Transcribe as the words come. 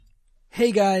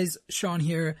Hey guys, Sean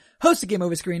here, host of Game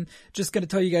Over Screen. Just gonna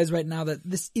tell you guys right now that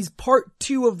this is part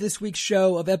 2 of this week's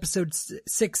show of episode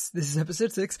 6. This is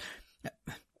episode 6.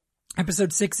 Episode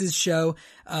 6's show.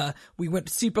 We went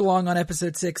super long on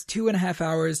episode 6, 2.5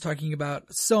 hours talking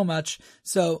about so much.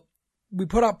 So we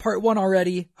put out part 1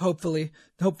 already, hopefully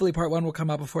part 1 will come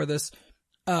out before this.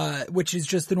 Which is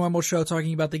just the normal show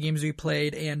talking about the games we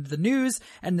played and the news.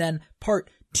 And then part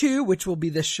 2, which will be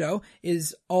this show,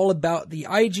 is all about the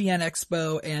IGN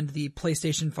Expo and the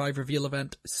PlayStation 5 reveal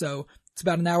event. So it's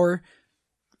about an hour.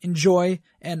 Enjoy,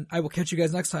 and I will catch you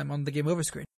guys next time on the Game Over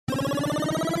Screen.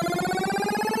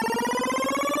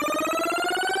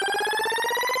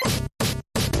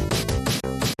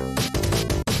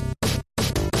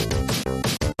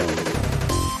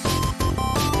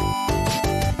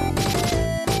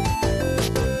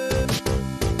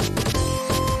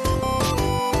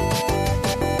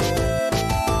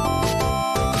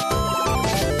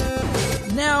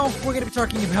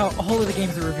 Talking about all of the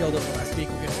games that were revealed over the last week.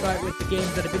 We're going to start with the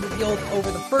games that have been revealed over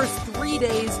the first 3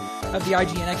 days of the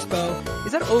IGN Expo.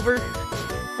 Is that over?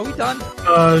 Are we done?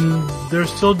 They're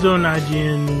still doing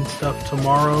IGN stuff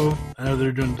tomorrow. I know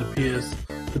they're doing the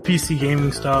PC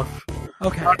gaming stuff.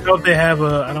 Okay. I don't know if they have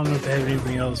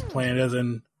anything else planned as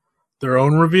in their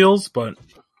own reveals, but.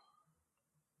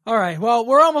 All right. Well,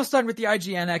 we're almost done with the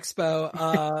IGN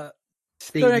Expo.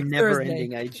 The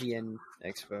never-ending IGN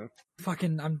Expo.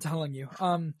 I'm telling you.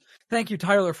 Thank you,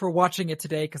 Tyler, for watching it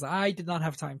today, because I did not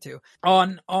have time to.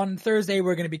 On Thursday,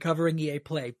 we're going to be covering EA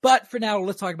Play. But for now,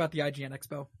 let's talk about the IGN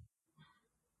Expo.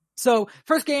 So,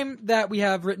 first game that we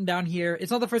have written down here, it's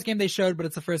not the first game they showed, but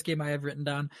it's the first game I have written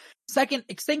down. Second,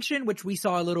 Extinction, which we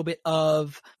saw a little bit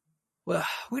of. Well,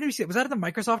 where did we see it? Was that at the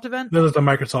Microsoft event? That was the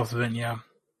Microsoft event, yeah.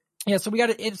 Yeah, so we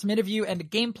got some interview and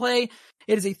gameplay.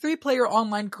 It is a 3-player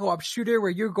online co-op shooter where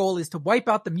your goal is to wipe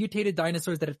out the mutated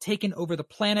dinosaurs that have taken over the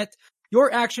planet.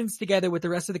 Your actions together with the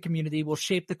rest of the community will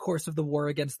shape the course of the war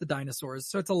against the dinosaurs.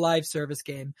 So it's a live service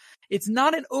game. It's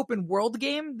not an open world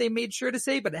game, they made sure to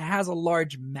say, but it has a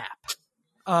large map.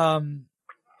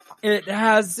 It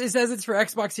says it's for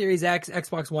Xbox Series X,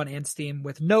 Xbox One, and Steam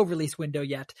with no release window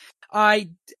yet.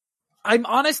 I'm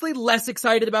honestly less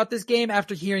excited about this game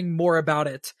after hearing more about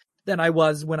it than I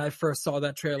was when I first saw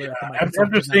that trailer. Yeah,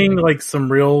 after seeing like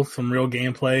some real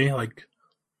gameplay, like,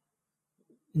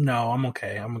 no, I'm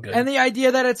okay. I'm good. And the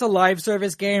idea that it's a live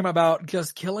service game about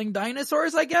just killing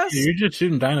dinosaurs, I guess. Yeah, you're just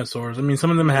shooting dinosaurs. I mean,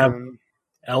 some of them have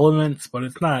elements, but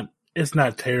it's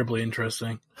not terribly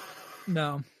interesting.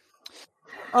 No.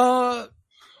 Also,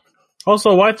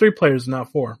 why 3 players,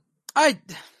 not 4?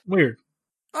 Weird.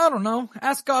 I don't know.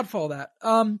 Ask Godfall that.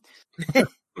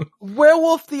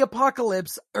 Werewolf the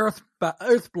Apocalypse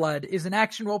Earthblood is an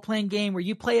action role-playing game where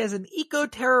you play as an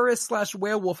eco-terrorist /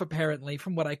 werewolf, apparently,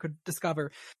 from what I could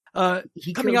discover.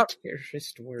 Coming out.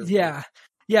 Werewolf. Yeah.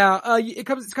 Yeah,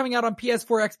 it's coming out on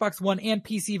PS4, Xbox One, and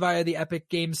PC via the Epic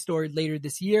Games Store later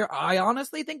this year. I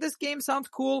honestly think this game sounds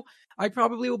cool. I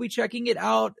probably will be checking it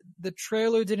out. The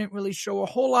trailer didn't really show a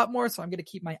whole lot more, so I'm going to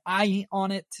keep my eye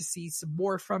on it to see some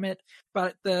more from it.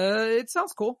 But it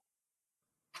sounds cool.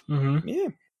 Mm-hmm. Yeah.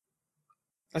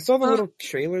 I saw the little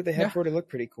trailer they had for it. It looked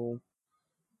pretty cool.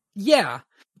 Yeah.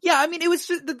 Yeah, I mean, it was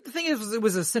just, the thing is, it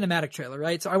was a cinematic trailer,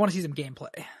 right? So I want to see some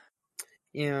gameplay.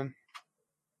 Yeah.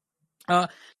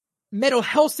 Metal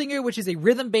Hellsinger, which is a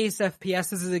rhythm-based FPS.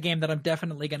 This is a game that I'm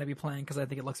definitely going to be playing because I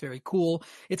think it looks very cool.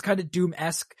 It's kind of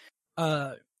Doom-esque,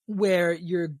 where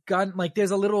your gun, like, there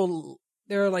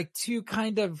are like 2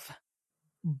 kind of,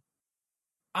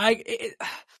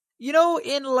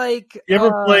 in like... You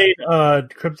ever played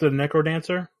Crypt of the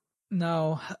Necrodancer?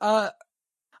 No.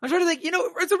 I'm trying to think,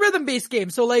 it's a rhythm-based game.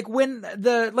 So like when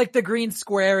the green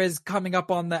square is coming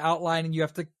up on the outline and you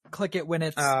have to click it when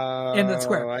it's in the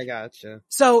square. Oh, I gotcha.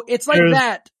 So it's like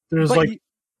that. There's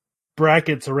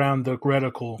brackets around the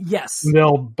reticle. Yes. And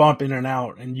they'll bump in and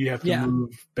out and you have to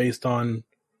move based on,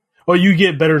 you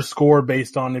get better score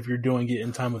based on if you're doing it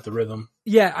in time with the rhythm.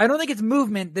 Yeah, I don't think it's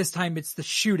movement this time, it's the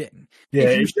shooting.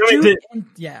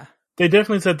 Yeah. They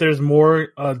definitely said there's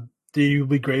more that you'll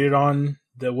be graded on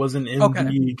that wasn't in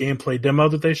the gameplay demo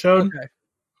that they showed. Okay.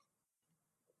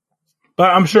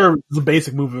 But I'm sure the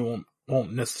basic movement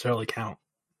won't necessarily count.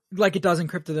 Like it does in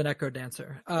Crypt of the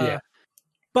Necrodancer. Yeah.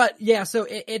 But yeah, so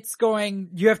it's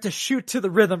you have to shoot to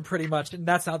the rhythm pretty much, and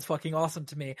that sounds fucking awesome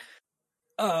to me.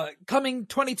 Coming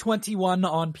 2021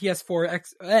 on PS4,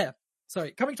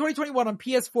 coming 2021 on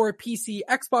PS4, PC,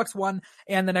 Xbox One,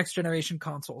 and the next generation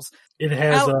consoles. It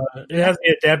has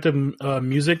the adaptive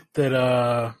music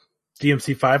that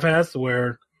DMC5 has,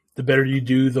 where the better you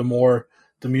do, the more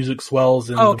the music swells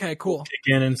and cool. kick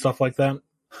in and stuff like that.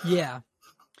 Yeah.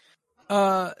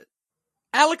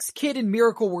 Alex Kidd in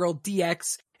Miracle World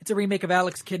DX. It's a remake of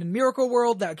Alex Kidd in Miracle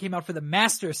World that came out for the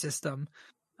Master System.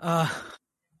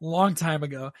 Long time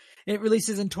ago. It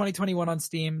releases in 2021 on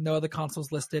Steam. No other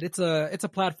consoles listed. It's a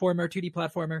platformer, 2D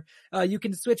platformer. You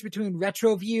can switch between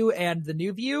retro view and the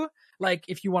new view. Like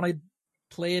if you want to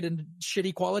play it in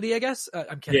shitty quality, I guess.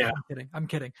 I'm kidding. Yeah. I'm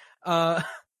kidding.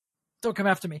 Don't come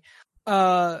after me.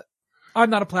 I'm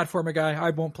not a platformer guy.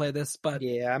 I won't play this, but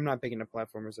yeah, I'm not big into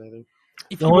platformers either.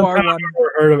 If you are one, I've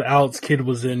ever heard of Alex Kidd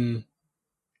was in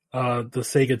the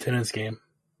Sega Tennis game.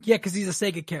 Yeah, because he's a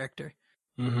Sega character.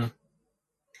 Mm-hmm.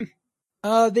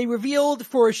 They revealed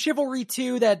for Chivalry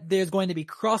 2 that there's going to be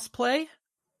crossplay.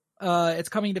 It's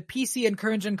coming to PC and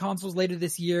current gen consoles later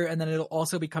this year, and then it'll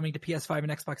also be coming to PS5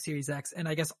 and Xbox Series X. And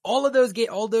I guess all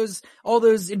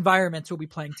those environments will be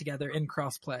playing together in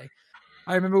crossplay.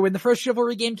 I remember when the first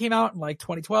Chivalry game came out in like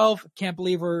 2012. Can't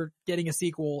believe we're getting a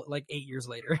sequel like 8 years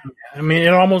later. I mean,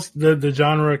 it almost the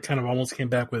genre kind of almost came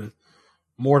back with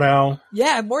Mordhau.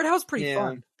 Yeah, Mordhau's pretty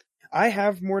fun. I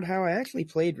have Mordhau. I actually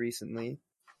played recently.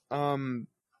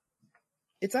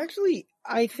 It's actually,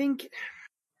 I think,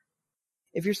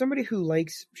 if you're somebody who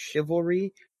likes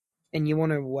Chivalry and you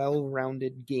want a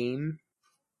well-rounded game,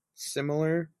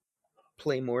 similar,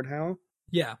 play Mordhau.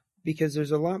 Yeah. Because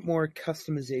there's a lot more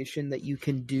customization that you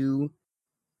can do,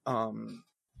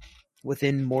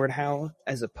 within Mordhau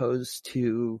as opposed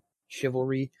to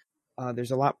Chivalry.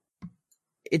 There's a lot,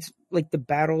 it's like the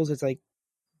battles, it's like,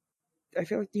 I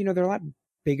feel like, they're a lot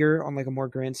bigger on like a more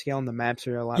grand scale, and the maps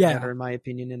are a lot better in my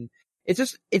opinion. And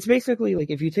it's basically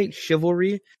like if you take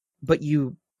Chivalry, but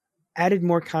you added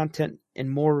more content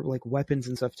and more like weapons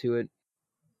and stuff to it,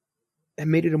 and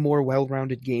made it a more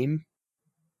well-rounded game,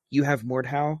 you have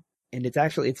Mordhau, and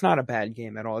it's not a bad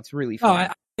game at all. It's really fun. Oh,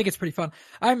 I think it's pretty fun.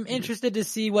 I'm interested to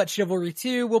see what Chivalry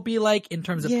 2 will be like in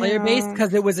terms of player base,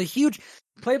 because it was a huge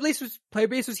player base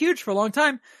was huge for a long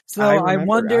time. So I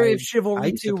wonder if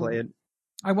Chivalry 2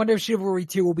 I wonder if Chivalry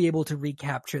 2 will be able to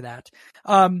recapture that.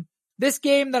 This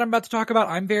game that I'm about to talk about,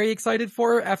 I'm very excited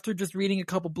for after just reading a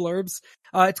couple blurbs.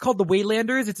 It's called The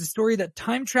Waylanders. It's a story that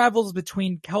time travels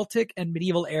between Celtic and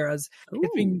medieval eras.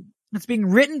 It's being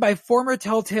written by former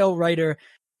Telltale writer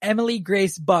Emily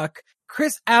Grace Buck,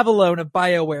 Chris Avellone of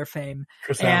BioWare fame,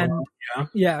 and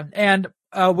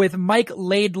with Mike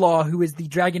Laidlaw, who is the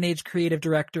Dragon Age creative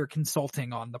director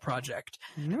consulting on the project.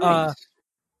 Nice.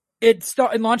 It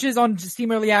launches on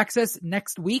Steam Early Access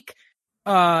next week,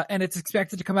 and it's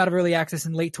expected to come out of Early Access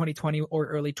in late 2020 or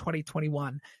early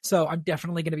 2021. So I'm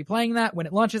definitely going to be playing that when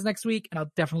it launches next week, and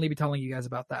I'll definitely be telling you guys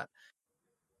about that.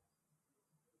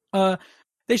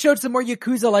 They showed some more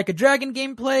Yakuza Like a Dragon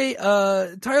gameplay.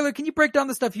 Tyler, can you break down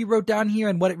the stuff you wrote down here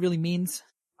and what it really means?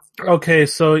 Okay,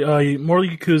 so more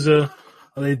Yakuza.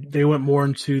 They went more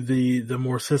into the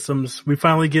more systems. We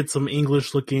finally get some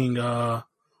English looking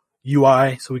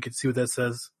UI, so we can see what that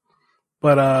says.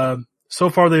 But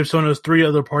so far they've shown us 3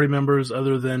 other party members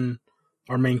other than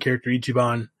our main character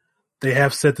Ichiban. They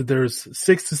have said that there's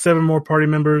 6 to 7 more party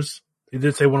members. They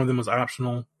did say one of them was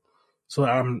optional. So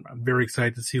I'm very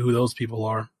excited to see who those people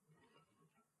are.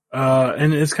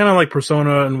 And it's kind of like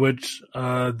Persona, in which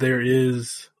there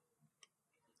is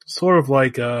sort of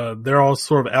like they're all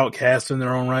sort of outcast in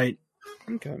their own right.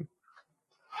 Okay.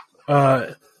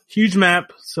 Huge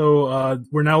map. So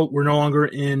we're no longer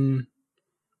in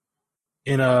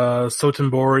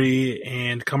Sotenbori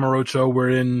and Kamurocho.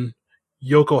 We're in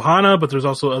Yokohama, but there's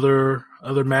also other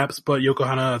maps. But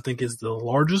Yokohama, I think, is the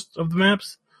largest of the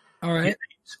maps. All right.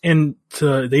 And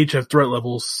they each have threat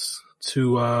levels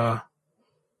to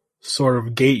sort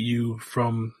of gate you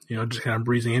from, just kind of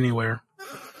breezing anywhere.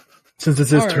 Since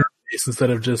this is turn-based instead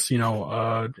of just,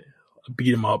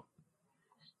 beat 'em up.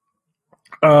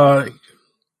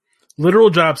 Literal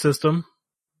job system,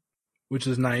 which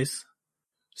is nice.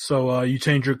 So you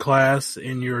change your class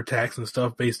and your attacks and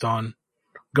stuff based on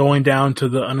going down to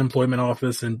the unemployment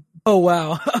office and oh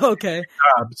wow, okay,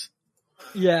 jobs.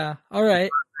 Yeah, all right.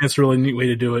 That's a really neat way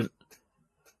to do it.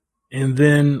 And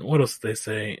then what else did they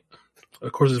say?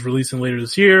 Of course, it's releasing later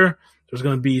this year. There's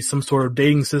going to be some sort of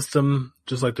dating system,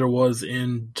 just like there was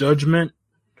in Judgment.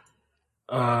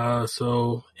 And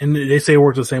they say it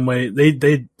works the same way.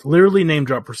 They literally name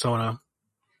drop Persona,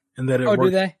 and that it works do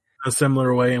they? a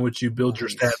similar way in which you build your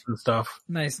stats and stuff.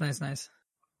 Nice.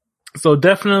 So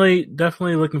definitely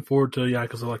looking forward to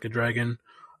Yakuza Like a Dragon.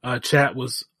 Chat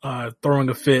was throwing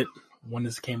a fit when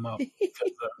this came up.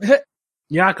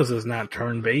 Yakuza is not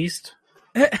turn-based.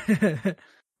 It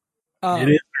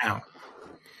is now.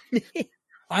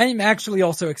 I'm actually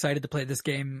also excited to play this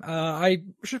game. I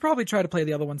should probably try to play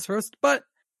the other ones first, but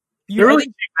they're really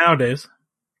cheap nowadays.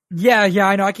 Yeah,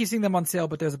 I know. I keep seeing them on sale,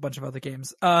 but there's a bunch of other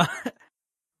games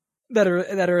that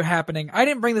are happening. I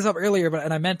didn't bring this up earlier,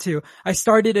 and I meant to. I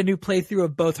started a new playthrough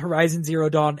of both Horizon Zero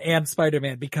Dawn and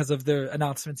Spider-Man because of the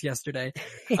announcements yesterday.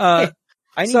 I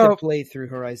need to play through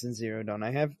Horizon Zero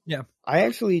Dawn. Yeah. I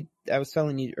was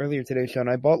telling you earlier today, Sean,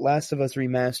 I bought Last of Us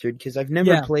Remastered because I've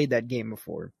never played that game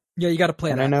before. Yeah, you got to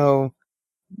play and that. I know,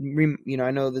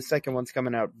 I know the second one's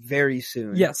coming out very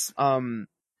soon. Yes.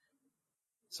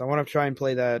 So I want to try and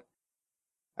play that.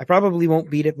 I probably won't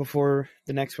beat it before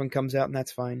the next one comes out, and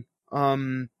that's fine.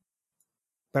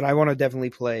 But I want to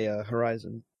definitely play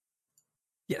Horizon.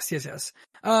 Yes.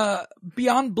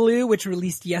 Beyond Blue, which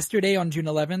released yesterday on June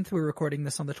 11th. We're recording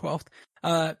this on the 12th.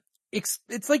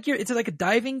 It's like a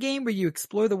diving game where you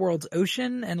explore the world's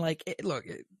ocean, and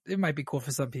it might be cool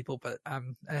for some people, but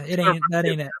it ain't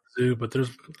it. But it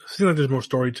seems like there's more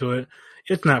story to it.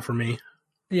 It's not for me.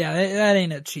 Yeah, that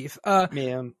ain't it, Chief.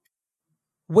 Man.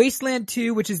 Wasteland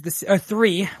 2, which is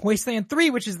Wasteland 3,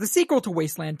 which is the sequel to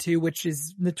Wasteland 2, which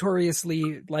is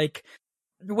notoriously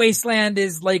Wasteland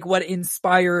is what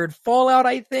inspired Fallout,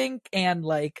 I think, and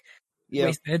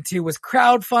Wasteland 2 was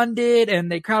crowdfunded,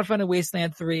 and they crowdfunded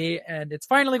Wasteland 3, and it's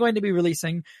finally going to be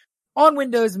releasing on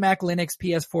Windows, Mac, Linux,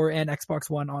 PS4, and Xbox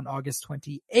One on August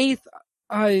 28th.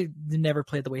 I never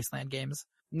played the Wasteland games.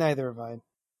 Neither have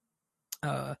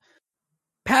I.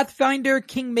 Pathfinder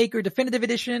Kingmaker Definitive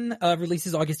Edition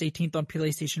releases August 18th on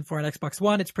PlayStation 4 and Xbox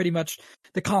One. It's pretty much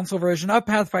the console version of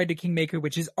Pathfinder Kingmaker,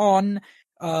 which is on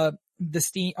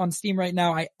Steam right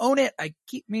now. I own it. I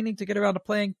keep meaning to get around to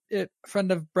playing it. A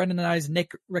friend of Brendan and I's,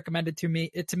 Nick, recommended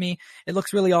it to me. It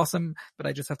looks really awesome, but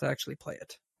I just have to actually play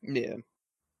it. Yeah.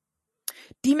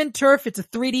 Demon Turf, it's a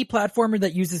 3D platformer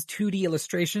that uses 2D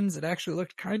illustrations. It actually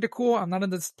looked kind of cool. I'm not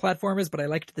into platformers, but I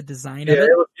liked the design of it.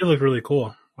 It looked really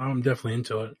cool. I'm definitely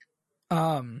into it.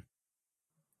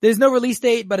 There's no release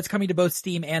date, but it's coming to both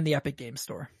Steam and the Epic Games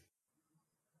Store.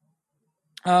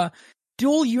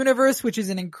 Dual Universe, which is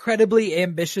an incredibly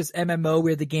ambitious MMO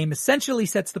where the game essentially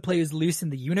sets the players loose in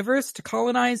the universe to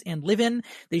colonize and live in.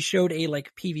 They showed a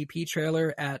PvP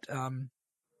trailer at the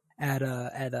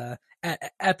IGN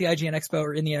Expo,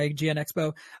 or in the IGN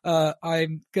Expo.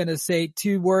 I'm gonna say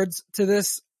 2 words to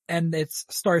this, and it's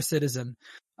Star Citizen.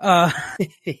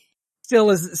 Still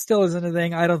isn't a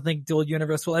thing. I don't think Dual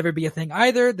Universe will ever be a thing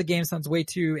either. The game sounds way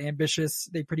too ambitious.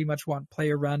 They pretty much want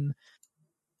player run.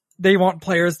 They want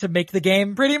players to make the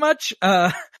game pretty much.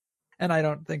 And I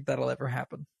don't think that'll ever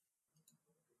happen.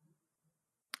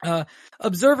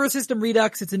 Observer System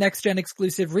Redux. It's a next-gen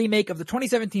exclusive remake of the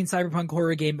 2017 cyberpunk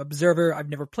horror game Observer. I've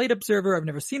never played Observer. I've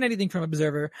never seen anything from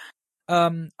Observer.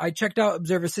 I checked out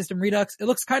Observer System Redux. It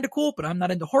looks kind of cool, but I'm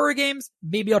not into horror games.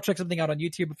 Maybe I'll check something out on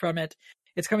YouTube from it.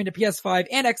 It's coming to PS5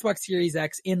 and Xbox Series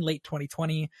X in late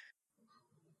 2020.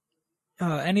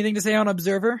 Anything to say on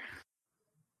Observer?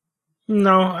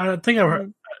 No, I think I've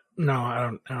heard. No,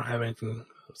 I don't have anything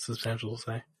substantial to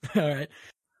say. All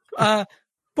right.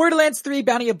 Borderlands 3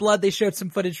 Bounty of Blood, they showed some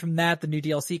footage from that, the new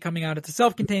DLC coming out. It's a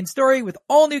self-contained story with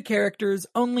all new characters.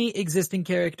 Only existing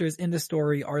characters in the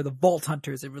story are the Vault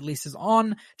Hunters. It releases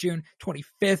on June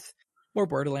 25th. More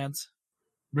Borderlands.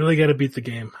 Really gotta beat the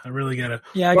game. I really gotta.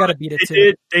 Yeah, I gotta beat it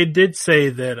too. They did say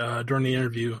that, during the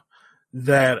interview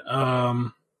that,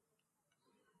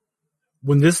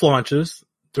 when this launches,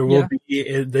 there will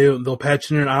be, they'll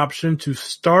patch in an option to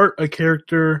start a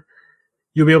character.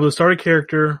 You'll be able to start a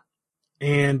character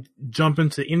and jump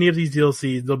into any of these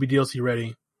DLCs. They'll be DLC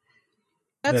ready.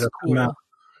 That's cool.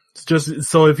 It's just,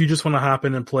 so if you just want to hop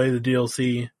in and play the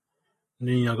DLC, and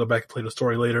then, go back and play the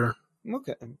story later.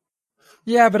 Okay.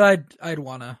 Yeah, but I'd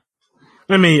wanna.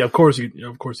 I mean, of course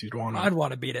you'd wanna. I'd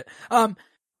wanna beat it.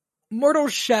 Mortal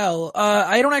Shell.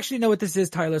 I don't actually know what this is,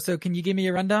 Tyler, so can you give me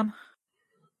a rundown?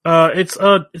 It's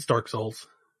Dark Souls.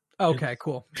 Okay,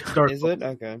 cool. Is it?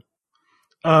 Okay.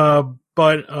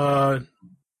 But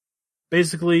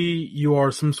basically you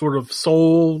are some sort of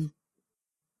soul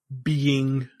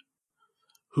being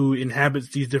who inhabits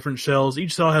these different shells.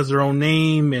 Each cell has their own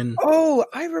name, and oh,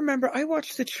 I remember. I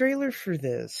watched the trailer for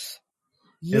this.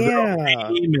 Yeah,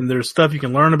 and there's stuff you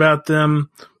can learn about them.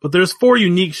 But there's 4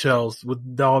 unique shells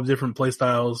with all different play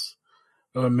styles,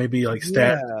 maybe like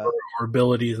stats or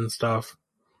abilities and stuff.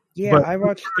 Yeah, but I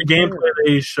watched the gameplay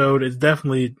they showed. It's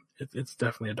definitely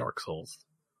a Dark Souls.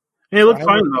 And it looked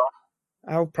fine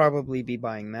though. I'll probably be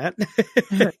buying that.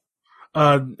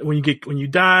 When you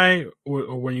die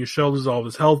or when your shell loses all of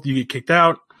its health, you get kicked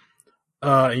out.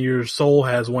 And your soul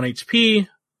has 1 HP.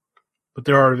 But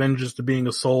there are advantages to being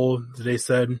a soul, they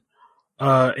said.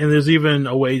 And there's even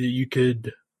a way that you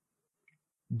could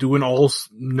do an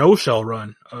no shell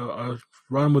run, a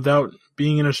run without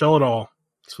being in a shell at all.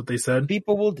 That's what they said.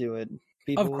 People will do it.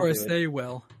 People Of will course do it. they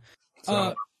will. So,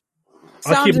 I'll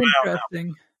Sounds keep my eye out.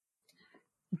 interesting.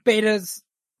 Beta's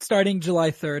starting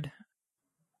July 3rd.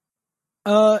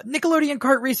 Nickelodeon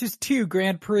Kart Racers 2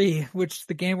 Grand Prix, which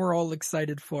the game we're all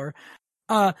excited for.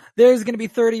 There's going to be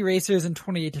 30 racers and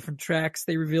 28 different tracks.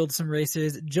 They revealed some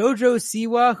racers. Jojo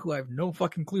Siwa, who I have no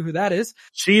fucking clue who that is.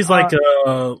 She's like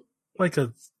a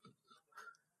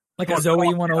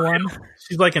Zoe 101.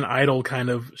 She's like an idol kind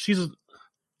of.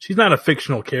 She's not a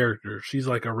fictional character. She's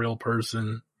like a real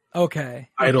person. Okay.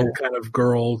 Idol kind of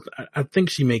girl. I think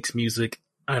she makes music.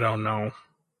 I don't know.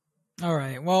 All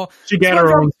right. Well, She got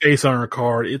her own face on her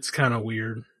card. It's kind of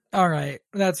weird. all right.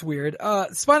 That's weird.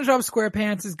 SpongeBob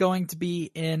SquarePants is going to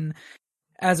be in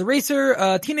as a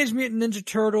racer. Teenage Mutant Ninja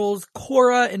Turtles,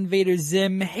 Korra, Invader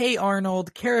Zim, Hey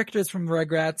Arnold, characters from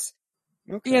Rugrats,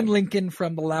 and Lincoln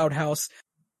from The Loud House.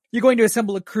 You're going to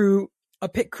assemble a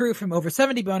pit crew from over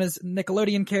 70 bonus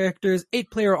Nickelodeon characters,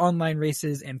 8-player online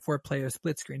races, and 4-player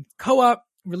split screen co-op.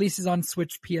 Releases on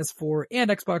Switch, PS4,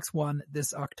 and Xbox One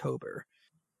this October.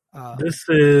 This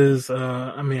is,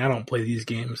 I mean, I don't play these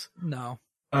games. No.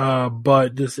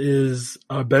 But this is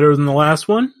better than the last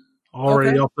one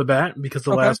already off the bat, because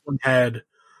the last one had,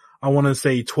 I want to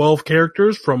say 12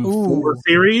 characters from 4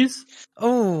 series.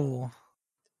 Oh.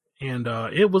 And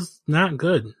it was not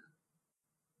good.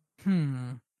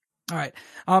 All right.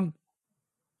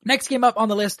 Next game up on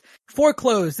the list,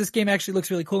 Foreclosed. This game actually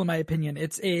looks really cool in my opinion.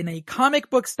 It's in a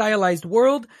comic book stylized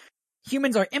world.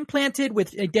 Humans are implanted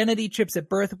with identity chips at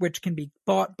birth, which can be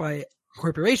bought by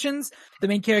corporations. The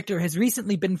main character has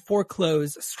recently been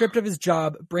foreclosed, stripped of his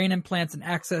job, brain implants, and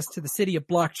access to the city of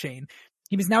Blockchain.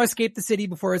 He must now escape the city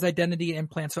before his identity and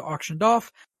implants are auctioned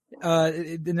off.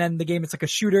 And then the game, it's like a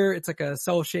shooter. It's like a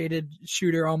cel-shaded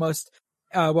shooter almost.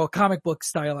 Comic book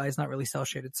stylized, not really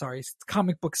cel-shaded, sorry. It's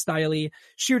comic book styly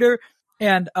shooter,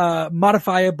 and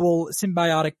modifiable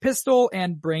symbiotic pistol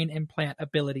and brain implant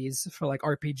abilities for like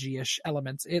RPG-ish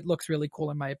elements. It looks really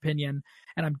cool in my opinion,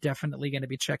 and I'm definitely going to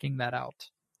be checking that out.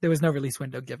 There was no release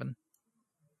window given.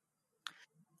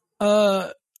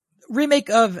 Remake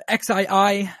of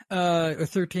XII, or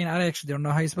 13, I actually don't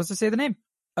know how you're supposed to say the name.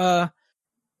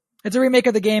 It's a remake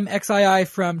of the game XII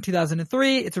from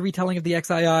 2003. It's a retelling of the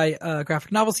XII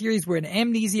graphic novel series where an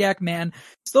amnesiac man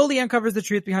slowly uncovers the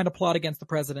truth behind a plot against the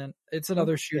president. It's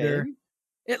another shooter.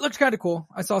 It looks kind of cool.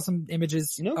 I saw some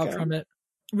images from it.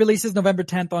 Releases November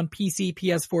 10th on PC,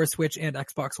 PS4, Switch, and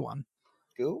Xbox One.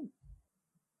 Cool.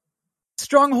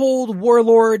 Stronghold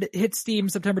Warlord hits Steam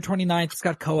September 29th. It's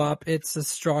got co-op. It's a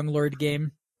Stronglord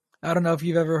game. I don't know if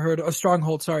you've ever heard of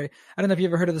Stronghold. Sorry. I don't know if you've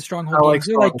ever heard of the Stronghold games.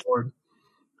 Stronghold.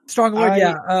 Stronghold,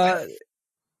 yeah.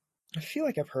 I feel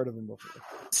like I've heard of them before.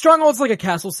 Stronghold's like a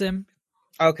castle sim.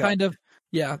 Okay. Kind of.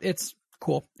 Yeah, it's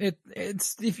cool.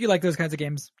 It's if you like those kinds of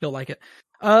games, you'll like it.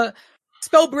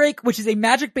 Spellbreak, which is a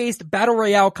magic-based battle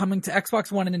royale coming to Xbox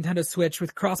One and Nintendo Switch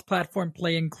with cross-platform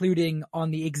play, including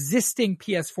on the existing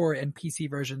PS4 and PC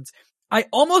versions. I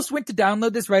almost went to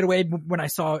download this right away when I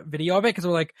saw a video of it, because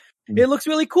we're like, it looks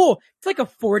really cool. It's like a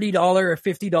 $40 or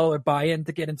 $50 buy-in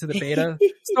to get into the beta.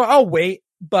 So I'll wait,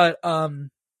 but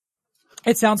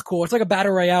it sounds cool. It's like a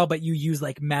battle royale, but you use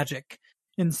like magic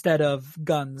instead of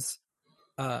guns.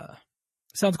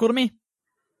 Sounds cool to me.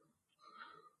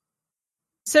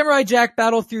 Samurai Jack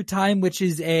Battle Through Time, which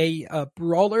is a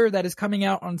brawler that is coming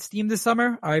out on Steam this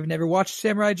summer. I've never watched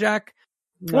Samurai Jack.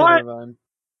 What?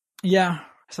 Yeah.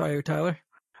 Sorry, Tyler.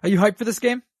 Are you hyped for this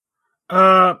game?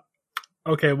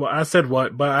 Okay, well, I said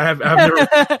what, but I've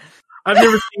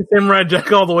never seen Samurai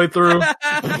Jack all the way through.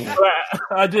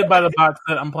 I did buy the box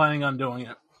set. I'm planning on doing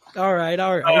it. All right.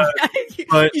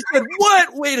 But you said what?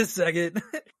 Wait a second.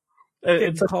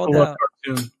 It's called out.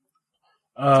 Cartoon.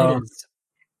 It is.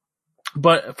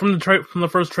 But from the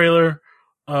first trailer,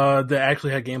 that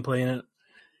actually had gameplay in it,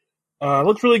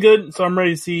 looks really good. So I'm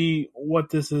ready to see what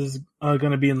this is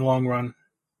going to be in the long run.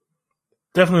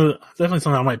 Definitely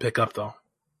something I might pick up though.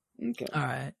 Okay. All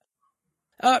right.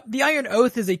 The Iron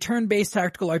Oath is a turn-based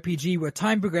tactical RPG where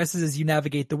time progresses as you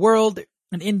navigate the world.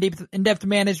 An in-depth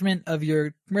management of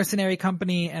your mercenary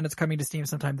company, and it's coming to Steam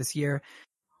sometime this year.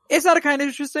 It's not a kind of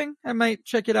interesting. I might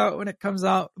check it out when it comes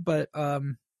out, but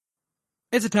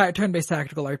it's a turn-based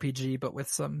tactical RPG, but with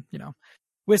some,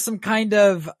 with some kind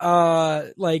of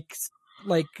like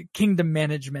kingdom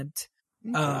management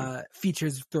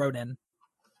features thrown in.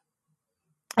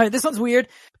 All right, this one's weird.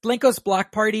 Blankos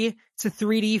Block Party. It's a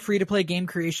 3D free-to-play game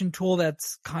creation tool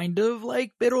that's kind of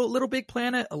like Little Big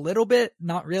Planet, a little bit,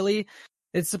 not really.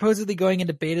 It's supposedly going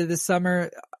into beta this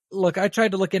summer. Look, I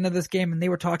tried to look into this game and they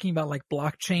were talking about like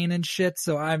blockchain and shit,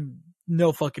 so I'm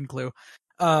no fucking clue.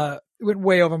 went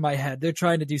way over my head. They're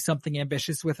trying to do something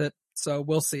ambitious with it, so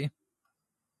we'll see.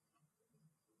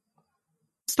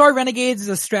 Star Renegades is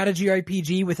a strategy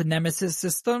RPG with a nemesis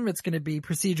system. It's going to be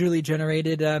procedurally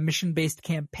generated, mission-based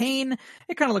campaign.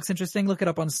 It kind of looks interesting. Look it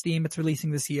up on Steam. It's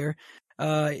releasing this year.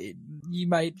 You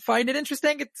might find it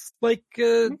interesting. It's like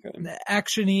an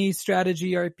action-y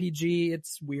strategy RPG.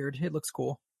 It's weird. It looks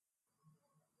cool.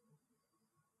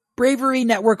 Bravery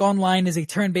Network Online is a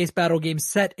turn-based battle game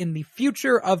set in the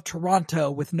future of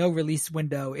Toronto with no release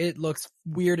window. It looks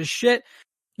weird as shit.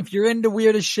 If you're into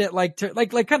weird as shit, like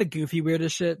kind of goofy weird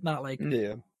as shit, not like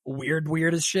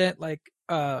weird as shit. Like,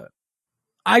 I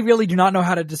really do not know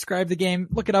how to describe the game.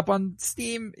 Look it up on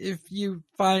Steam if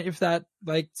that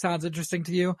like sounds interesting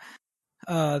to you.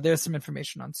 There's some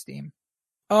information on Steam.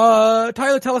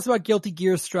 Tyler, tell us about Guilty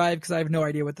Gear Strive because I have no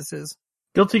idea what this is.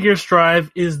 Guilty Gear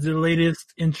Strive is the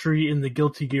latest entry in the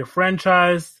Guilty Gear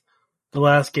franchise. The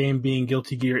last game being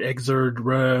Guilty Gear Xrd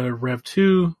Rev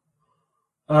 2.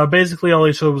 Basically, all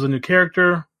they showed was a new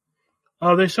character.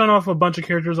 They've shown off a bunch of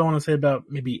characters. I want to say about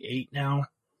maybe 8 now.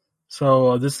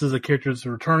 So this is a character that's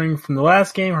returning from the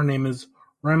last game. Her name is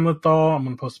Ramlethal. I'm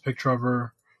going to post a picture of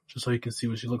her just so you can see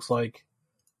what she looks like.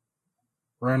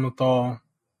 Ramlethal.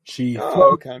 She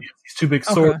these 2 big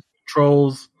sword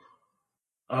controls.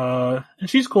 And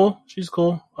she's cool.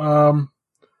 I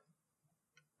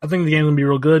think the game's going to be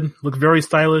real good. Look very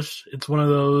stylish. It's one of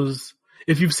those...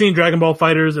 If you've seen Dragon Ball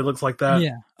FighterZ, it looks like that.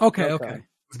 Yeah. Okay.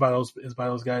 It's by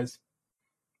those guys.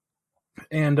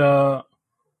 And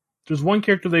there's one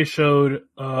character they showed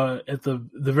at the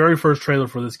very first trailer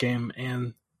for this game,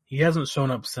 and he hasn't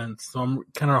shown up since. So I'm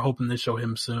kind of hoping they show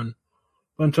him soon.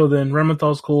 But until then,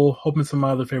 Remethal's cool. Hoping some of my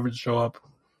other favorites show up.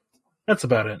 That's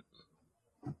about it.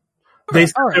 There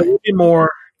will be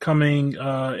more coming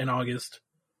in August.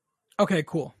 Okay.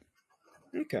 Cool.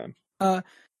 Okay.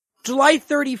 July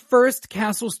 31st,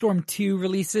 Castle Storm 2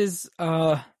 releases.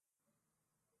 I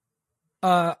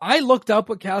looked up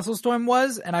what Castle Storm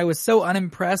was, and I was so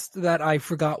unimpressed that I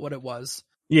forgot what it was.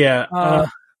 Yeah, I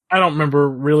don't remember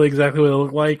really exactly what it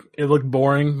looked like. It looked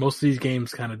boring. Most of these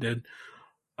games kind of did.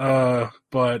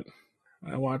 But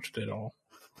I watched it all.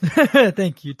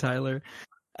 Thank you, Tyler.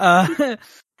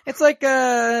 It's like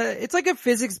a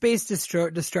physics-based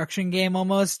destruction game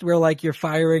almost, where like you're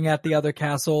firing at the other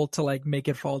castle to like make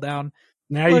it fall down.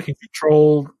 Now you can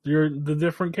control the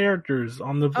different characters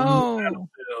on the battlefield.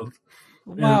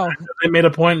 Wow! And they made a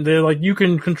point. They're like, you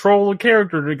can control a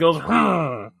character that goes,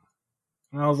 huh?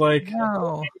 And I was like,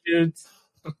 wow.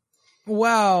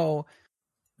 Wow.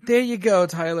 There you go,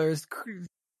 Tyler's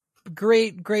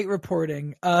great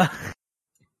reporting.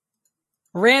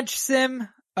 Ranch Sim.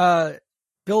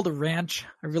 Build a ranch.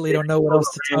 I really don't know what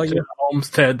else to tell you.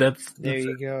 Homestead. There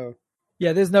you go.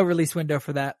 Yeah, there's no release window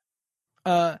for that.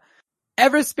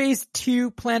 Everspace 2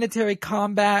 Planetary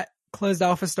Combat closed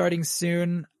alpha starting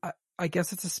soon. I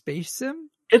guess it's a space sim?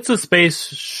 It's a space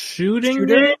shooting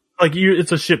game. Like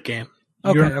it's a ship game.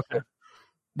 Okay.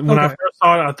 When I first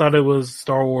saw it, I thought it was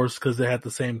Star Wars because they had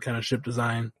the same kind of ship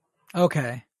design.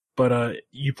 Okay. But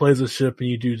you play as a ship and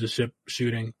you do the ship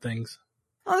shooting things.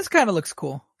 Oh, this kind of looks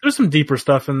cool. There's some deeper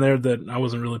stuff in there that I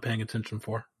wasn't really paying attention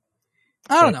for.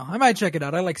 I don't know. I might check it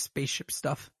out. I like spaceship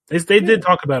stuff. They did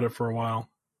talk about it for a while.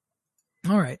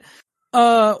 All right.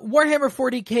 Warhammer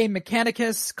 40k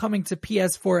Mechanicus coming to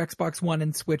PS4, Xbox One,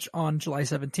 and Switch on July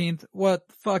 17th. What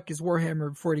the fuck is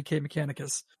Warhammer 40k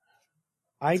Mechanicus?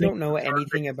 I don't know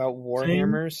anything about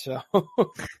Warhammer, so...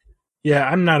 Yeah,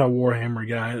 I'm not a Warhammer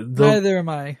guy. Neither am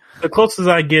I. The closest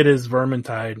I get is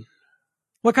Vermintide.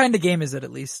 What kind of game is it,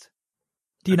 at least?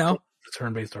 Do you know? It's a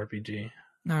turn-based RPG.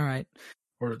 All right.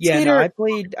 I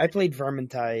played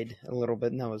Vermintide a little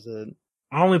bit, and that was it.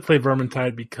 I only played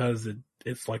Vermintide because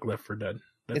it's like Left 4 Dead.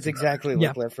 It's exactly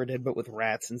like Left 4 Dead, but with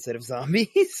rats instead of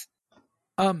zombies.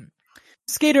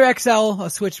 Skater XL, a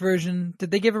Switch version.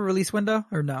 Did they give a release window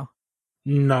or no?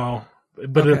 No,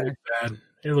 but it looked bad.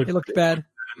 It looked bad.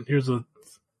 Here's the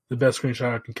best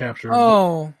screenshot I can capture.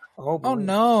 Oh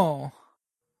no.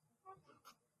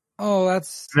 Oh,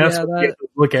 that's what you have to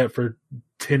look at for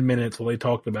 10 minutes while they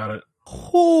talked about it.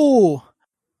 Oh.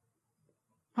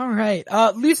 All right.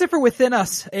 Lucifer Within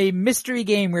Us, a mystery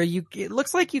game where it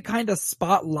looks like you kind of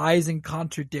spot lies and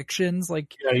contradictions.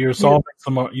 Like, yeah, you're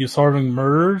solving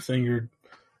murders and you're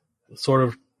sort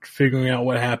of figuring out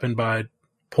what happened by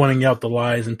pointing out the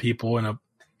lies in people and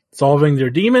solving their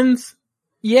demons.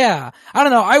 Yeah. I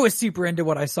don't know. I was super into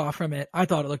what I saw from it. I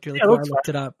thought it looked really cool. I looked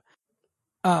it up.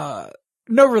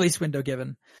 No release window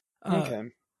given. Okay.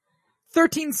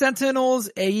 13 Sentinels,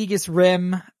 Aegis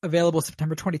Rim, available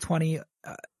September 2020.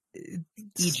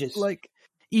 Aegis. Like,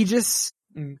 Aegis.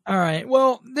 All right.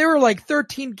 Well, there were like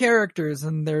 13 characters,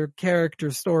 and their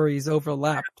character stories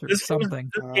overlapped or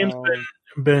something. This game's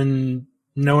been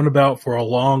known about for a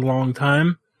long, long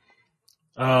time.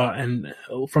 And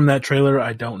from that trailer,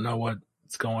 I don't know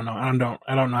what's going on.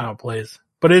 I don't know how it plays.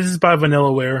 But it is by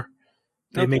Vanillaware.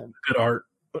 They make good art.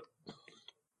 But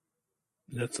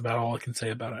that's about all I can say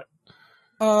about it.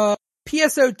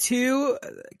 PSO2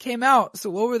 came out, so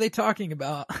what were they talking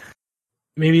about?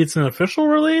 Maybe it's an official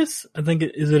release? I think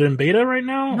is it in beta right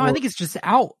now? No, I think it's just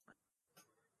out.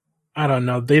 I don't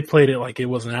know. They played it like it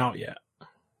wasn't out yet.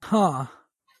 Huh.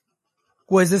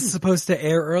 Was this supposed to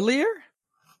air earlier?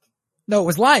 No, it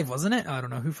was live, wasn't it? I don't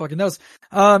know. Who fucking knows?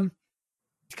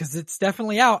 Because it's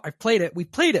definitely out. I've played it. We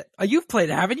played it. You've played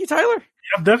it, haven't you, Tyler?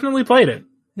 I've definitely played it.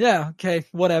 Yeah. Okay.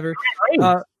 Whatever.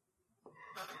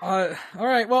 All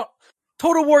right. Well,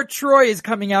 Total War Troy is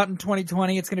coming out in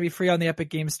 2020. It's going to be free on the Epic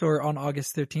Games Store on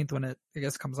August 13th when it, I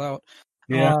guess, comes out.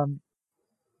 Yeah.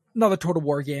 Another Total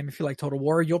War game. If you like Total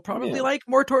War, you'll probably like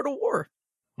more Total War.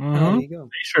 Mm-hmm. There you go.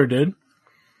 They sure did.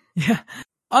 Yeah.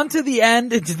 Unto the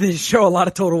end, did they show a lot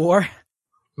of Total War?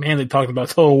 Man, they talked about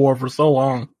Total War for so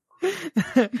long.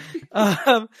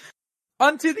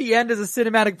 Unto the End is a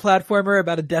cinematic platformer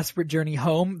about a desperate journey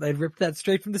home. They ripped that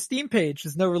straight from the Steam page.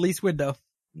 There's no release window.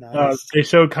 Nice. They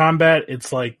showed combat.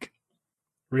 It's like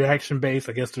reaction based.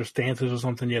 I guess there's stances or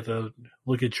something. You have to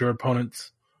look at your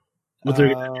opponents, what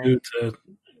they're going to do to.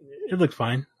 It looks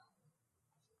fine.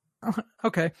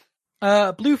 Okay.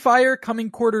 Blue Fire coming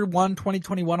Q1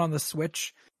 2021 on the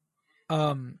Switch.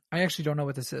 I actually don't know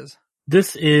what this is.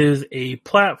 This is a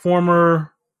platformer.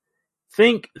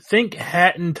 Think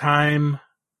Hat in Time.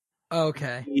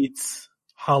 Okay. Meets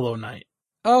Hollow Knight.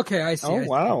 Okay, I see. Oh,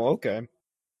 wow. Okay.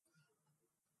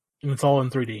 And it's all in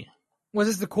 3D. Was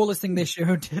this the coolest thing they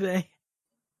showed today?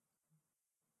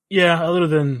 Yeah, other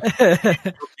than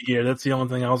Gear, that's the only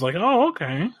thing I was like, oh,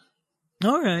 okay.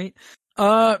 All right.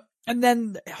 And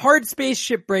then Hard Space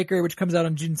Shipbreaker, which comes out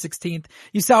on June 16th.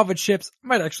 You salvage ships. I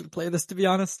might actually play this, to be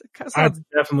honest. I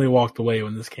definitely walked away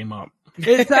when this came up.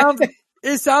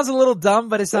 It sounds a little dumb,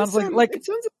 but it sounds like it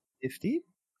sounds nifty.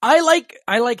 I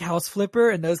like House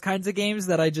Flipper and those kinds of games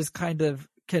that I just kind of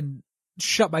can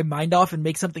shut my mind off and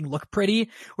make something look pretty,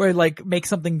 or like make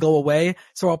something go away.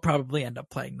 So I'll probably end up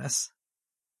playing this.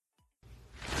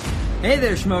 Hey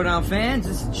there, Schmodown fans.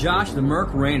 This is Josh the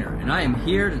Merc Rainer, and I am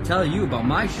here to tell you about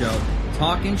my show,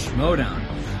 Talkin' Schmodown.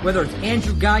 Whether it's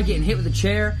Andrew Guy getting hit with a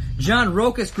chair, John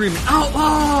Roca screaming,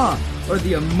 outlaw, or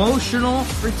the emotional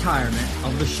retirement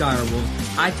of the Shire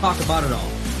Wolves, I talk about it all.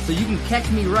 So you can catch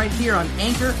me right here on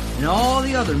Anchor and all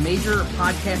the other major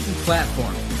podcasting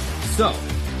platforms. So,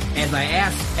 as I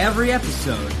ask every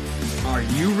episode, are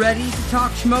you ready to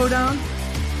talk Schmodown?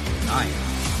 I am.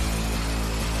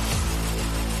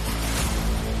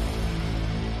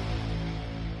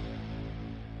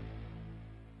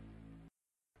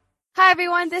 Hi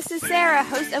everyone, this is Sarah,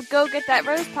 host of Go Get That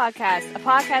Rose podcast, a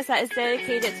podcast that is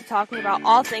dedicated to talking about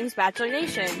all things Bachelor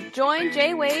Nation. Join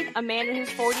Jay Wade, a man in his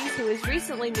 40s who is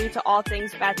recently new to all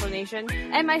things Bachelor Nation,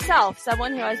 and myself,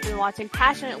 someone who has been watching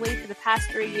passionately for the past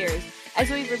 3 years, as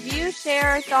we review, share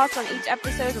our thoughts on each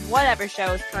episode of whatever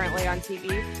show is currently on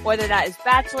TV, whether that is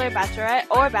Bachelor, Bachelorette,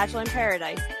 or Bachelor in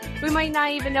Paradise. We might not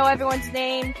even know everyone's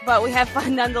name, but we have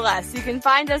fun nonetheless. You can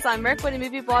find us on Mirkwood and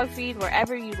Movie Blog feed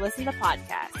wherever you listen to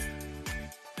podcasts.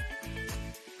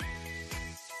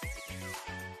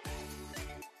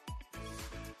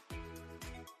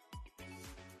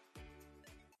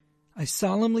 I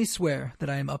solemnly swear that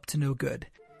I am up to no good.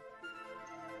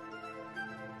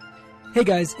 Hey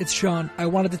guys, it's Sean. I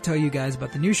wanted to tell you guys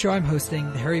about the new show I'm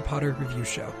hosting, the Harry Potter Review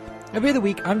Show. Every other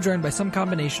week, I'm joined by some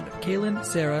combination of Kaylin,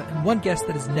 Sarah, and one guest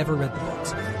that has never read the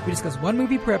books. We discuss one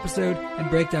movie per episode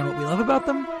and break down what we love about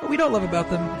them, what we don't love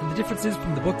about them, and the differences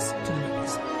from the books to the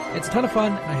movies. It's a ton of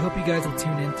fun, and I hope you guys will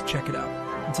tune in to check it out.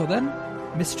 Until then,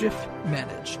 mischief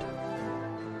managed.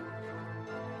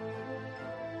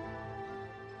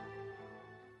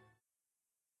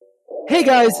 Hey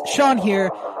guys, Sean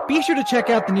here. Be sure to check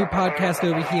out the new podcast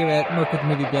over here at Mirkwood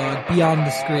Movie Blog, Beyond the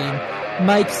Screen.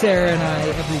 Mike, Sarah, and I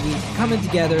every week coming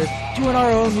together, doing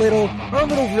our own little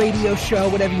radio show,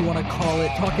 whatever you want to call it,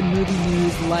 talking movie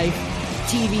news, life,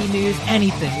 TV news,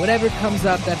 anything. Whatever comes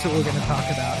up, that's what we're going to talk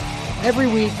about. Every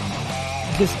week,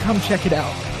 just come check it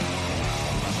out.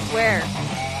 Where?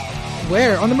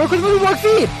 Where? On the Mirkwood Movie Blog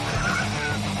feed!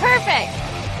 Perfect!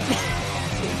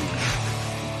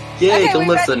 Yay, Okay, to we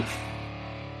listen.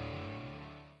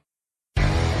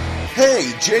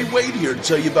 Hey, Jay Wade here to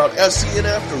tell you about SEN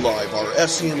After Live, our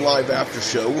SEN Live After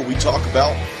Show, where we talk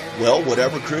about Well,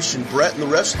 whatever Christian, Brett, and the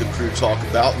rest of the crew talk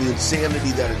about, the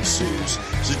insanity that ensues.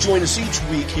 So join us each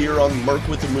week here on Merc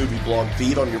with the Movie Blog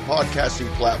feed on your podcasting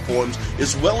platforms,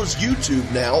 as well as YouTube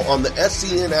now on the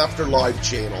SCN After Live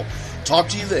channel. Talk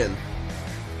to you then.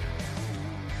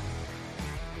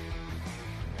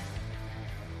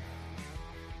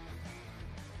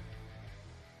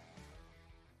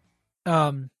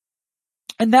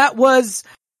 And that was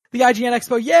the IGN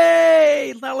Expo.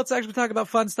 Yay! Now let's actually talk about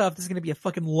fun stuff. This is going to be a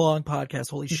fucking long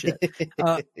podcast. Holy shit.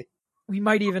 We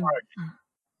might even,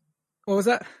 what was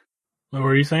that? What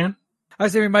were you saying? I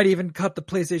was saying we might even cut the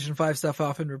PlayStation 5 stuff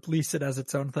off and release it as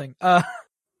its own thing.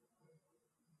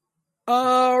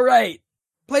 Alright.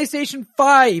 PlayStation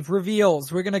 5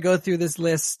 reveals. We're going to go through this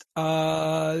list.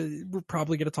 We're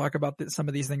probably going to talk about some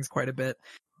of these things quite a bit.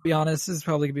 To be honest, this is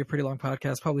probably going to be a pretty long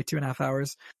podcast, probably 2.5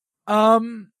 hours.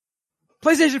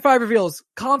 PlayStation 5 reveals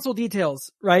console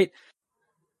details, right?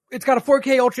 It's got a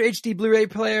 4K Ultra HD Blu-ray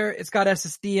player. It's got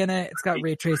SSD in it. It's got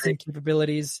ray tracing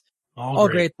capabilities. All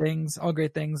great things. All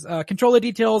great things. Controller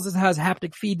details. It has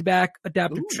haptic feedback,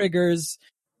 adaptive triggers,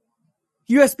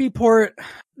 USB port,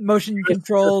 motion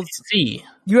controls.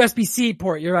 USB-C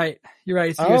port. You're right.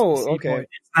 It's USB-C okay. port.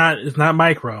 It's not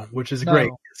micro, which is great.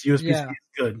 It's USB-C is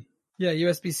good. Yeah,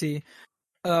 USB-C.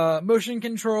 Motion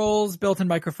controls, built-in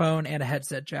microphone, and a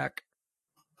headset jack.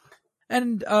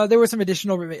 And there were some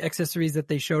additional accessories that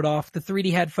they showed off. The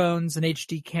 3D headphones, an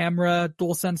HD camera,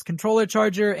 DualSense controller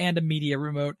charger, and a media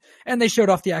remote. And they showed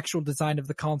off the actual design of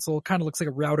the console. Kind of looks like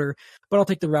a router, but I'll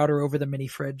take the router over the mini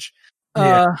fridge.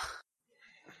 What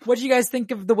do you guys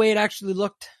think of the way it actually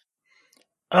looked?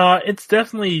 It's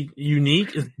definitely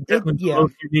unique. It's definitely the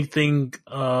most unique thing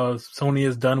Sony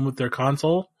has done with their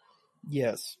console.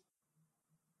 Yes.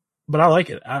 But I like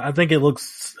it. I think it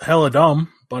looks hella dumb,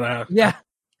 but Yeah.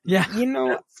 You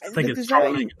know, I think it's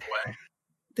charming in a way.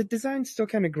 The design's still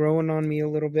kind of growing on me a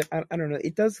little bit. I don't know.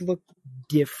 It does look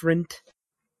different.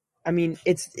 I mean,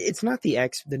 it's not the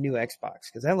new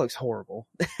Xbox, because that looks horrible,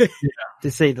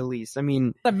 to say the least. I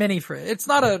mean, a mini fridge. It's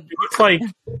not a.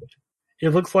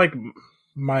 It looks like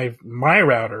my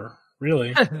router.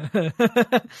 Really.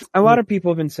 A lot of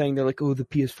people have been saying they're like, oh, the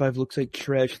PS5 looks like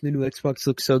trash. The new Xbox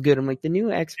looks so good. I'm like, the new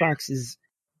Xbox is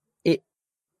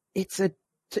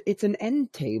it's an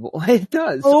end table. It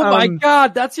does. Oh my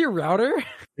god, that's your router?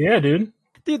 Yeah, dude.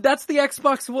 Dude, that's the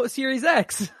Xbox Series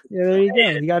X. Yeah, there you go.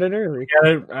 You got it early.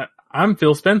 I'm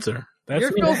Phil Spencer.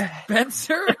 You're Phil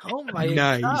Spencer? Oh my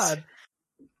god.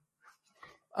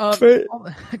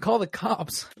 Call the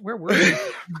cops. Where were you?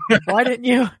 Why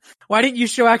didn't you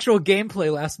show actual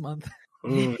gameplay last month?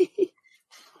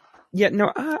 Yeah,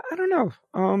 no, I don't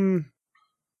know.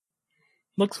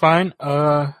 Looks fine.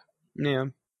 Yeah.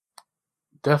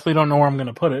 Definitely don't know where I'm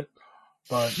gonna put it,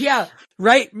 but yeah,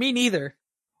 right. Me neither.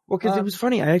 Well, because it was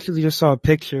funny. I actually just saw a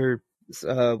picture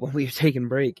when we were taking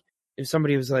break. If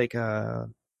somebody was like, it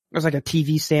was like a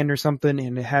TV stand or something,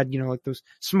 and it had, like those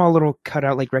small little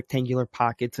cutout, like rectangular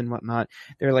pockets and whatnot.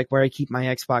 They're like where I keep my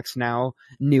Xbox now,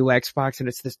 new Xbox, and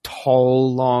it's this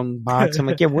tall, long box. I'm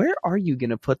like, yeah, where are you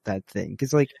gonna put that thing?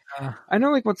 Because I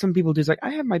know like what some people do is like,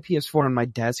 I have my PS4 on my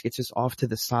desk. It's just off to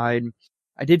the side.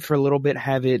 I did for a little bit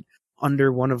have it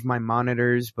under one of my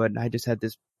monitors, but I just had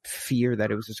this fear that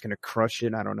it was just going to crush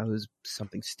it. I don't know. It was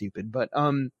something stupid, but,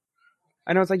 I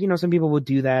know it's like, some people will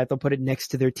do that. They'll put it next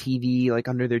to their TV, like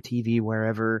under their TV,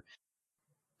 wherever.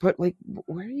 But like,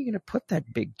 where are you going to put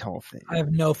that big tall thing? I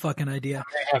have no fucking idea.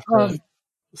 I have to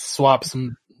swap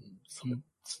some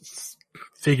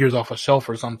figures off a shelf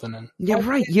or something. And yeah,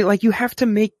 right. You have to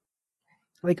make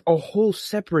like a whole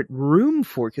separate room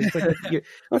for it. Cause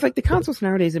it's like the consoles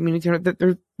nowadays, I mean,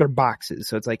 they're boxes.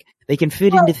 So it's like they can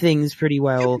fit into things pretty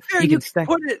well. You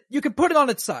can put it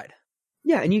on its side.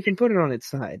 Yeah. And you can put it on its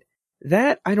side.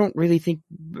 That I don't really think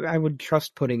I would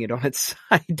trust putting it on its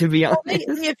side, to be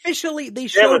honest. They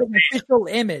showed an official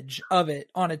image of it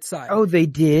on its side. Oh, they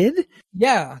did?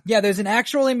 Yeah. Yeah. There's an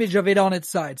actual image of it on its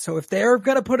side. So if they're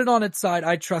going to put it on its side,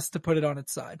 I trust to put it on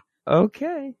its side.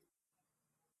 Okay.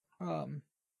 I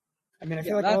mean, I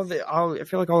feel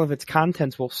like all of its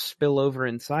contents will spill over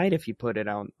inside if you put it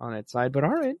on its side, but all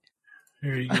right.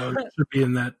 There you go. It should be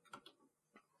in that.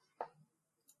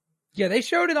 Yeah, they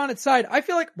showed it on its side. I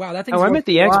feel like, wow, that thing's I meant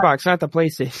the Xbox, not the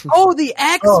PlayStation. Oh, the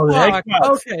Xbox! Oh, the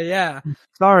Xbox. Okay, yeah.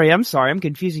 Sorry. I'm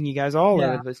confusing you guys all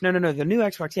over this. No, the new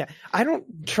Xbox, yeah. I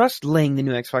don't trust laying the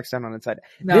new Xbox down on its side.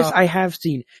 No. This I have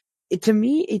seen. To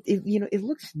me, it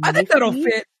looks I think that'll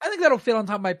fit. I think that'll fit on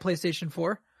top of my PlayStation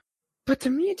 4. But to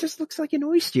me, it just looks like an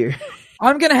oyster.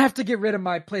 I'm gonna have to get rid of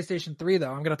my PlayStation 3,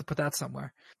 though. I'm gonna have to put that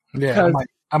somewhere. Yeah,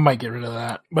 I might get rid of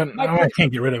that, but I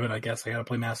can't get rid of it. I guess I gotta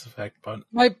play Mass Effect. But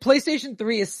My PlayStation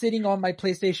 3 is sitting on my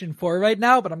PlayStation 4 right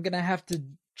now, but I'm gonna have to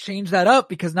change that up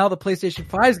because now the PlayStation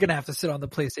 5 is gonna have to sit on the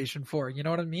PlayStation 4. You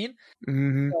know what I mean?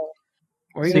 Mm-hmm. So,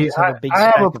 Or you see, just have a big I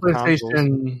stack have a of consoles.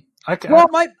 PlayStation. I've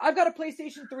got a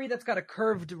PlayStation 3 that's got a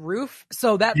curved roof,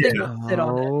 so that thing will sit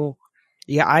on it. Oh.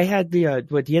 Yeah, I had the,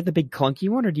 do you have the big clunky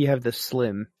one or do you have the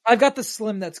slim? I've got the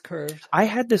slim that's curved. I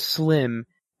had the slim,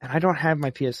 and I don't have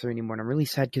my PS3 anymore, and I'm really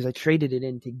sad because I traded it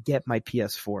in to get my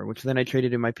PS4, which then I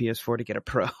traded in my PS4 to get a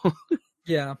Pro.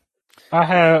 Yeah.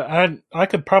 I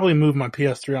could probably move my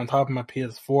PS3 on top of my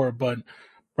PS4, but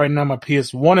right now my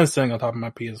PS1 is sitting on top of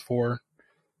my PS4,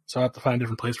 so I have to find a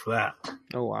different place for that.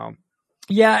 Oh, wow.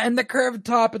 Yeah, and the curved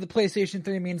top of the PlayStation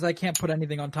 3 means I can't put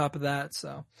anything on top of that,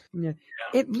 so. Yeah.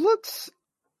 It looks,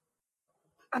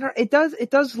 it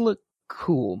does look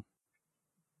cool.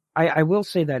 I will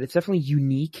say that it's definitely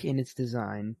unique in its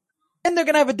design. And they're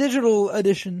gonna have a digital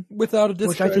edition without a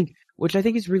disc drive. Which I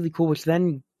think is really cool, which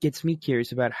then gets me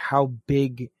curious about how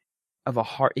big of a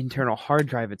internal hard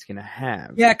drive it's gonna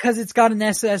have. Yeah, cause it's got an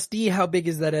SSD. How big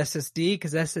is that SSD?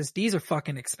 Cause SSDs are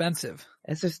fucking expensive.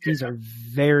 SSDs are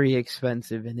very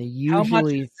expensive, and they usually... How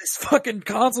much is this fucking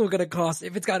console gonna cost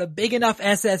if it's got a big enough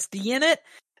SSD in it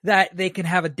that they can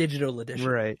have a digital edition?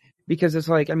 Right. Because it's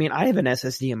like, I mean, I have an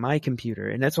SSD in my computer,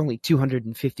 and that's only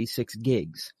 256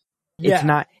 gigs. Yeah. It's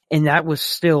not, and that was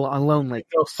still alone like...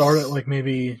 They'll start at like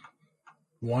maybe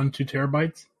 1-2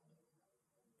 terabytes?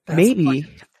 Maybe.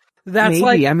 That's maybe.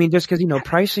 like... I mean, just because,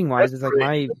 pricing-wise, it's like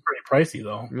that's pretty pricey,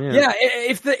 though. Yeah,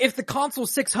 if the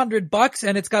console's $600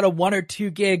 and it's got a 1 or 2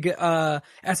 gig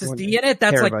SSD in it,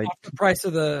 that's like half the price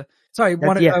of the... Sorry,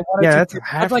 that's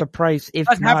half the price, if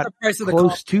not the price of the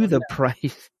close to the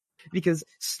price. Because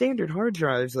standard hard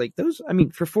drives, like those, I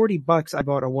mean, for $40, I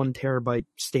bought a 1 terabyte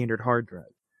standard hard drive.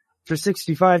 For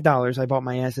 $65, I bought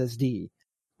my SSD.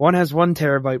 One has 1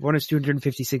 terabyte, one has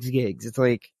 256 gigs. It's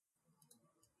like,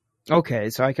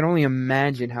 okay, so I can only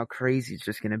imagine how crazy it's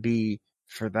just going to be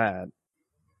for that.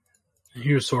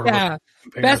 Here's sort of yeah.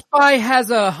 Best Buy has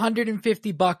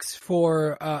 $150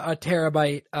 for a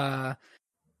terabyte, 1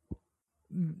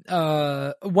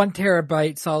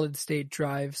 terabyte solid state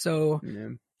drive. So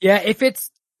yeah, if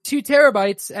it's 2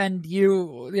 terabytes and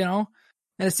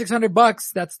and it's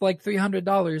 $600, that's like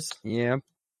 $300. Yeah.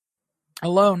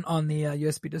 Alone on the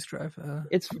USB disk drive.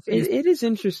 It is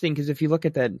interesting because if you look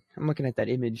at that, I'm looking at that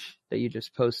image that you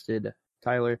just posted,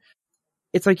 Tyler.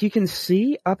 It's like you can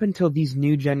see up until these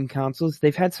new gen consoles,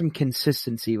 they've had some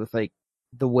consistency with like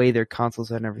the way their consoles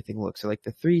and everything looks. So like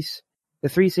the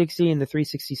 360 and the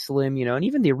 360 Slim, and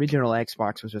even the original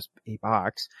Xbox was just a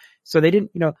box. So they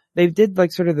didn't, they did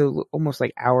like sort of the almost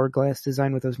like hourglass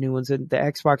design with those new ones. And the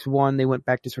Xbox One, they went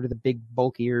back to sort of the big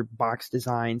bulkier box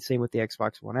design. Same with the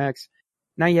Xbox One X.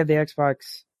 Now you have the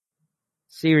Xbox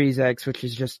Series X, which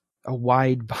is just a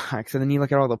wide box. And then you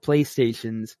look at all the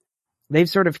PlayStations, they've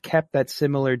sort of kept that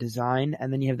similar design.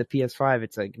 And then you have the PS5.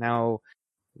 It's like, now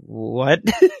what?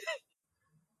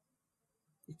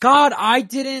 God, I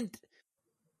didn't.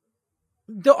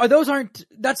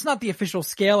 That's not the official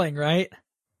scaling, right?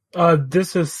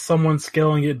 This is someone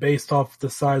scaling it based off the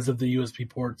size of the USB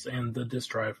ports and the disk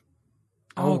drive.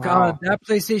 Oh God, that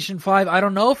PlayStation 5, I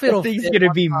don't know if it'll fit. It's going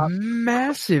to be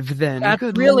massive then. That's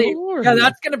Good really, Lord. yeah,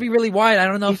 that's going to be really wide. I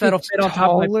don't know if that'll fit on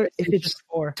top of my if it's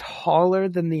 4. taller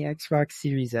than the Xbox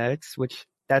Series X, which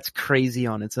that's crazy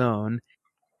on its own.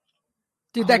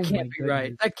 Dude, that can't be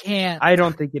right. That can't. I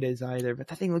don't think it is either, but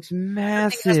that thing looks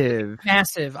massive.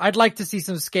 Massive. I'd like to see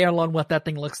some scale on what that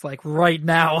thing looks like right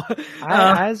now.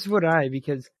 As would I,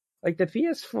 because like the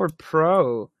PS4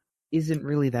 Pro isn't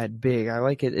really that big. I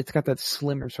like it. It's got that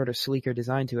slimmer, sort of sleeker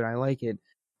design to it. I like it.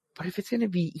 But if it's going to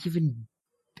be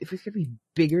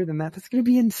bigger than that, that's going to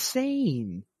be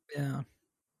insane. Yeah.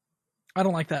 I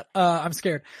don't like that. I'm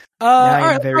scared. All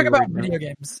right, let's talk about video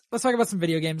games. Let's talk about some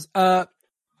video games.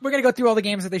 We're going to go through all the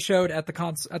games that they showed at the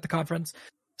conference.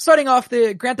 Starting off,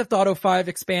 the Grand Theft Auto 5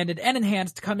 expanded and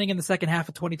enhanced coming in the second half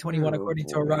of 2021, according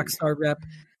to a Rockstar rep.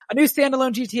 A new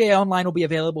standalone GTA Online will be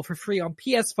available for free on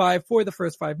PS5 for the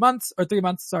first 3 months,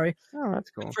 sorry. Oh, that's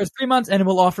cool. For the first 3 months, and it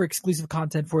will offer exclusive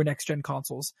content for next-gen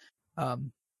consoles.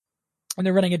 And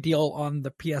they're running a deal on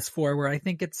the PS4 where I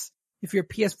think it's, if you're a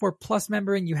PS4 Plus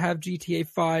member and you have GTA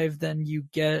 5, then you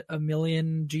get $1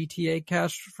 million GTA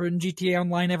cash for GTA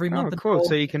Online every month. Oh, cool.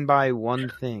 So you can buy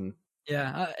one thing.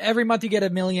 Yeah. Every month you get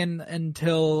 $1 million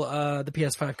until the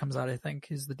PS5 comes out, I think,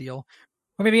 is the deal.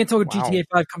 Or maybe until GTA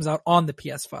 5 comes out on the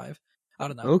PS5. I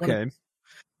don't know. Okay.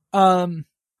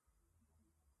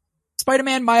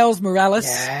 Spider-Man Miles Morales.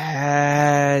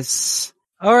 Yes.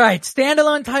 All right,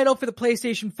 standalone title for the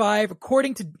PlayStation 5,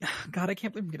 according to, God, I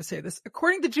can't believe I'm going to say this.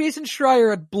 According to Jason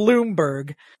Schreier at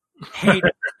Bloomberg,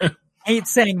 hate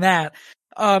saying that.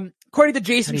 According to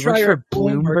Jason He works Schreier for at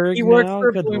Bloomberg, he now? works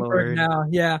for Good Bloomberg Lord. now.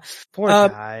 Yeah, Poor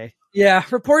guy. yeah.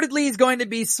 Reportedly, he's going to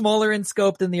be smaller in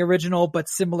scope than the original, but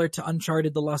similar to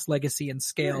Uncharted: The Lost Legacy in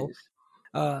scale.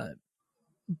 Nice.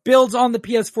 Builds on the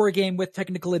PS4 game with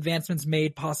technical advancements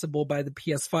made possible by the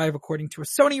PS5, according to a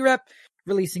Sony rep,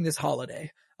 releasing this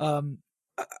holiday. I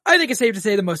think it's safe to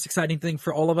say the most exciting thing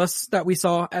for all of us that we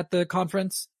saw at the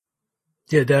conference.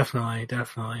 Yeah, definitely.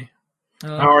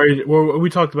 We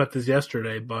talked about this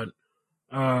yesterday, but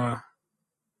I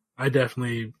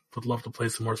definitely would love to play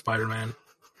some more Spider-Man.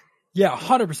 Yeah,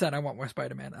 100%. I want more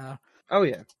Spider-Man. Oh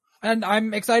yeah. And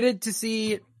I'm excited to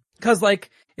see, cause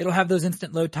like, it'll have those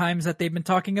instant load times that they've been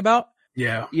talking about.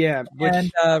 Yeah. Yeah. Which,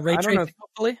 And, ray I don't know tracing,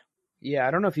 hopefully. Yeah,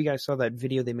 I don't know if you guys saw that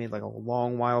video they made like a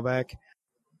long while back,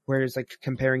 where it's like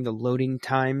comparing the loading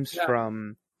times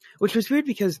from, which was weird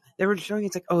because they were showing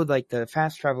it's like, oh, like the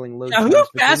fast traveling load Yeah, times. who between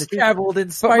the fast two. traveled in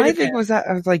But Spider-Man? my thing was that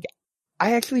I was like,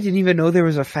 I actually didn't even know there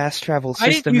was a fast travel I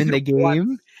didn't system use in the it once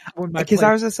game when my because play-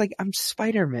 I was just like, I'm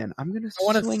Spider-Man. I'm gonna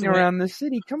wanna swing swing. around the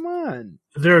city. Come on.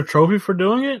 Is there a trophy for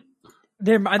doing it?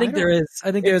 I think there is.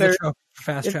 I think if there's a there- trophy for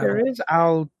fast If travel. there is,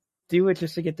 I'll do it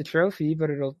just to get the trophy.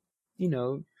 But it'll,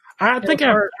 I think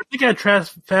I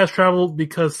fast travel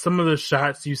because some of the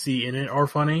shots you see in it are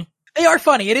funny. They are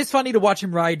funny. It is funny to watch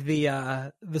him ride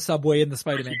the subway in the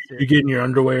Spider-Man You suit. get in your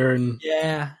underwear and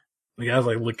Yeah. the guy's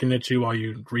like looking at you while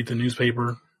you read the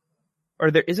newspaper. Or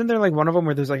isn't there like one of them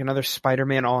where there's like another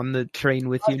Spider-Man on the train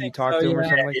with you and you think talk so, to him or yeah.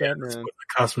 something like that? That's No. what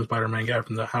the costume Spider-Man guy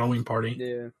from the Halloween party.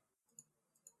 Yeah.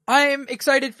 I'm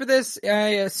excited for this.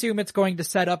 I assume it's going to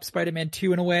set up Spider-Man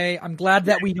 2 in a way. I'm glad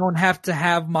that we don't have to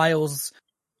have Miles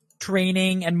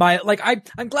training and I'm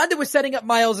glad that we're setting up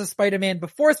Miles as Spider-Man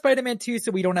before Spider-Man 2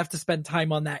 so we don't have to spend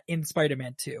time on that in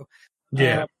Spider-Man 2.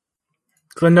 Yeah.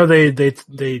 Cause I know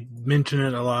they mention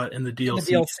it a lot in the DLC.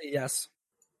 The DLC, yes.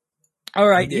 All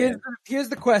right, Yeah. here's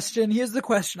the question.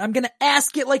 I'm gonna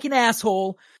ask it like an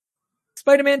asshole.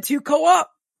 Spider-Man 2 co-op.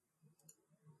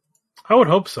 I would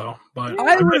hope so, but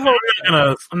I would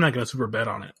hope I'm not gonna super bet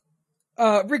on it.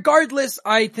 Regardless,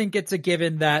 I think it's a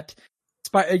given that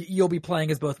you'll be playing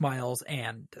as both Miles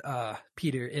and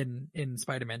Peter in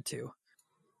Spider-Man 2.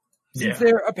 Since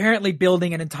they're apparently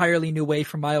building an entirely new way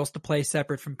for Miles to play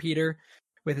separate from Peter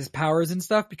with his powers and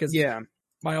stuff, because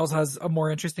Miles has a more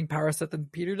interesting power set than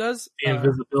Peter does. The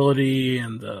invisibility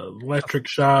and the electric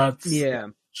shots. Yeah.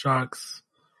 Shocks.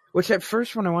 Which at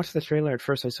first, when I watched the trailer,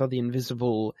 I saw the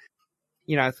invisible,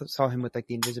 I saw him with like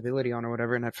the invisibility on or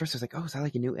whatever, and at first I was like, oh, is that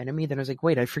like a new enemy? Then I was like,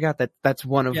 wait, I forgot that that's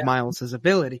one of Miles'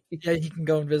 ability. Yeah, he can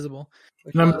go invisible.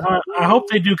 And I hope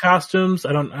they do costumes.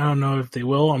 I don't know if they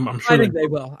will. I'm sure I think they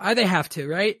will. They have to,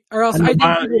 right? Or else I think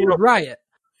Miles- people would riot.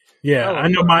 Yeah, I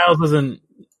know Miles doesn't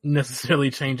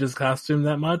necessarily change his costume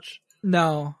that much.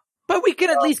 No. But we can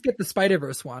at least get the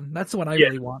Spider-Verse one. That's the one I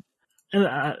really want.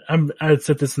 And I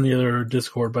said this in the other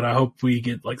Discord, but I hope we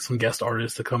get like some guest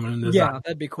artists to come in and design Yeah,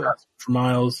 that'd be cool. for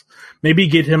Miles. Maybe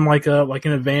get him like an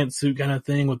advanced suit kind of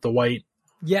thing with the white.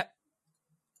 Yep.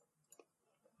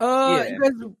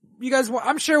 You guys,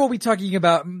 I'm sure we'll be talking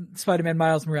about Spider-Man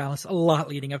Miles Morales a lot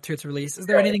leading up to its release. Is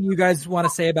there anything you guys want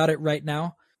to say about it right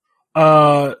now?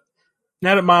 Now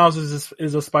that Miles is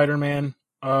a Spider-Man,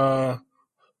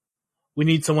 we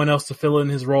need someone else to fill in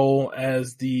his role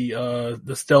as the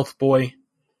stealth boy.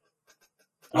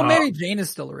 Well, Mary Jane is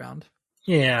still around.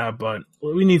 Yeah, but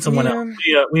we need someone else.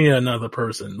 We need another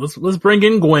person. Let's bring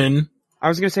in Gwen. I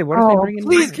was gonna say, what if they bring in?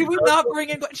 Please, Gwen? can we not bring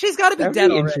in Gwen? She's got to be That'd dead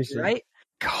be already, interesting. right?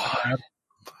 God,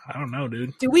 I don't know,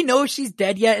 dude. Do we know if she's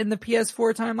dead yet in the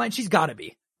PS4 timeline? She's got to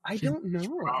be. I don't know.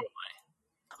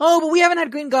 Oh, but we haven't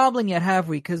had Green Goblin yet, have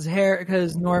we?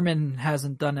 Because Norman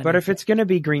hasn't done it. But if it's gonna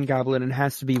be Green Goblin, it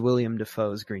has to be William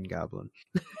Dafoe's Green Goblin.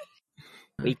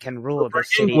 We can rule the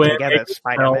city Gwen, together, make it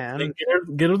Spider-Man.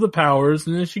 help, get her the powers,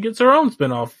 and then she gets her own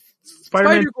spinoff.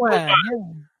 Spider-Man. Spider-Gwen. Yeah.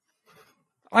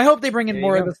 I hope they bring in There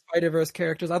more you of the Spider-Verse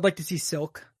characters. I'd like to see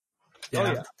Silk.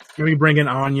 Yeah. Maybe bring in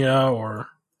Anya or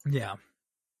Yeah.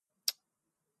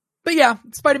 But yeah,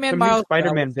 Spider-Man Some new Miles.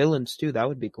 Spider-Man villains too. That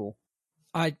would be cool.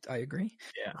 I agree.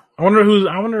 yeah. I wonder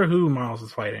who Miles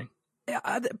is fighting.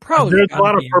 Yeah, probably. There's a gotta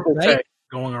lot of be, purple right? tech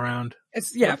going around.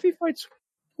 It's What if he fights?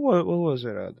 What was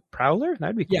it? The Prowler?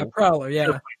 That'd be cool. Yeah, Prowler.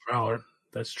 Yeah. Prowler.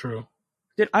 That's true.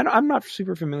 I'm not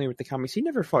super familiar with the comics. He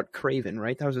never fought Kraven,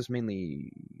 right? That was just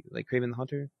mainly like Kraven the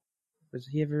Hunter. Was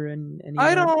he ever in any?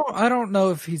 I don't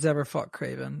know if he's ever fought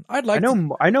Kraven. I'd like.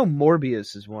 I know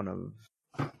Morbius is one of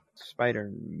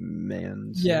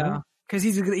Spider-Man's. Yeah, because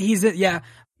he's yeah.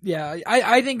 Yeah,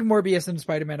 I think Morbius and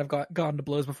Spider-Man have gone to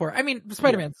blows before. I mean,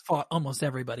 Spider-Man's fought almost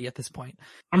everybody at this point.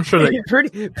 I'm sure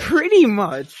that pretty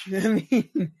much. I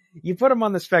mean, you put them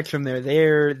on the spectrum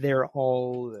there. They're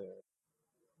all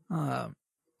there.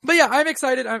 But yeah, I'm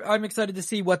excited. I'm excited to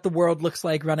see what the world looks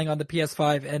like running on the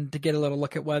PS5 and to get a little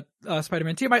look at what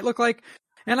Spider-Man 2 might look like.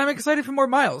 And I'm excited for more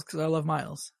Miles because I love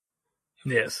Miles.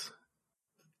 yes.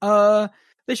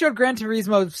 They showed Gran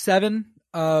Turismo 7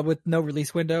 with no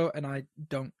release window, and I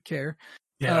don't care.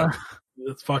 Yeah,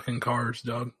 it's fucking cars,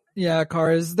 dog. Yeah,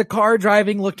 cars. The car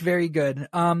driving looked very good.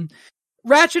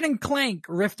 Ratchet and Clank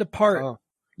Rift Apart. Oh.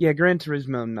 Yeah, Gran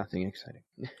Turismo, nothing exciting.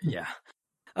 Yeah.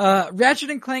 Ratchet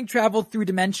and Clank travel through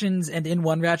dimensions, and in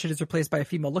one, Ratchet is replaced by a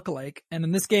female lookalike. And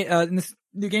in this game, in this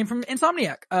new game from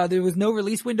Insomniac, there was no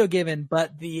release window given,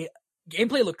 but the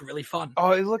gameplay looked really fun.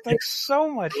 Oh, it looked like so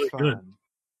much fun. Good.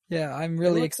 Yeah, I'm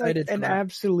really excited. Like an for that.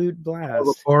 absolute blast. All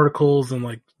the particles and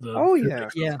like the Yeah.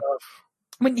 Yeah. stuff.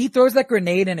 When he throws that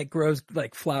grenade and it grows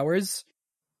like flowers.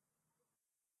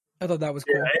 I thought that was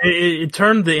cool. Yeah, it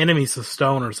turned the enemies to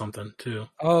stone or something too.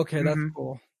 Oh, okay, that's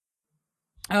cool.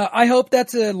 I hope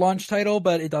that's a launch title,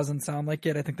 but it doesn't sound like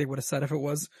it. I think they would have said if it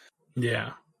was.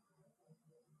 Yeah.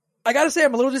 I gotta say,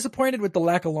 I'm a little disappointed with the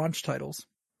lack of launch titles.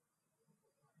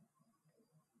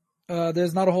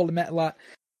 There's not a whole lot.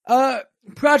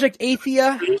 Project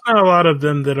Athia. There's not a lot of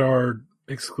them that are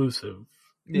exclusive.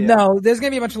 Yeah. No, there's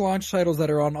gonna be a bunch of launch titles that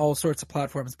are on all sorts of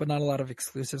platforms, but not a lot of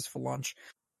exclusives for launch.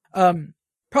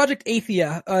 Project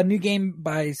Athia, a new game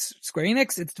by Square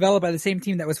Enix. It's developed by the same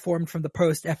team that was formed from the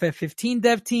post FF15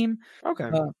 dev team. Okay.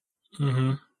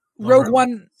 Rogue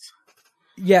One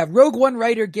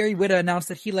writer Gary Whitta announced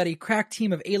that he led a crack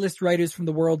team of A-list writers from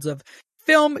the worlds of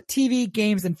film, TV,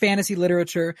 games, and fantasy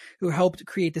literature who helped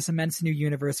create this immense new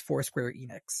universe for Square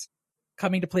Enix.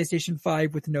 Coming to PlayStation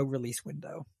 5 with no release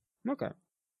window. Okay.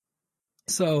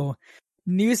 So,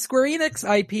 new Square Enix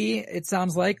IP, it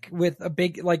sounds like, with a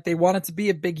big, like they want it to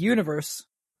be a big universe.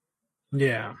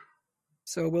 Yeah.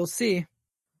 So we'll see.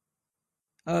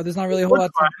 There's not really a whole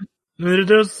lot.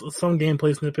 There's some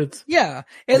gameplay snippets. Yeah,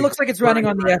 it looks like it's running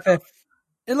on the FF.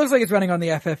 It looks like it's running on the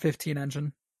FF15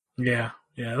 engine. Yeah,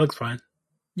 it looks fine.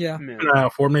 Yeah,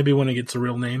 For maybe when it gets a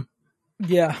real name.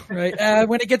 yeah, right.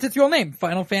 When it gets its real name,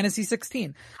 Final Fantasy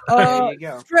 16. There you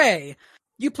go. Stray.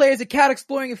 You play as a cat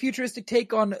exploring a futuristic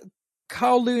take on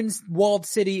Kowloon's walled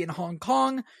city in Hong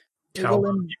Kong.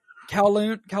 Kowloon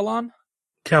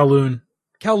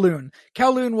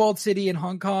walled city in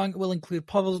Hong Kong will include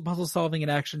puzzle solving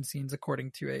and action scenes,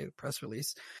 according to a press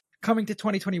release. Coming to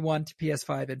 2021 to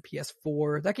PS5 and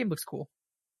PS4. That game looks cool.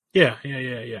 Yeah.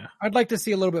 I'd like to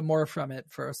see a little bit more from it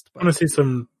first. I want to see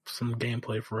some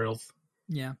gameplay for reals.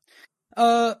 Yeah.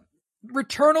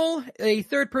 Returnal, a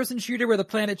third-person shooter where the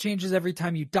planet changes every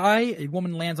time you die. A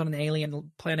woman lands on an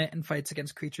alien planet and fights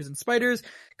against creatures and spiders.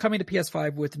 Coming to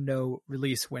PS5 with no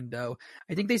release window.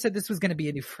 I think they said this was going to be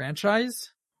a new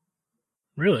franchise.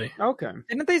 Really? Okay.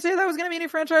 Didn't they say that was going to be a new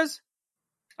franchise?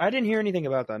 I didn't hear anything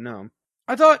about that, no.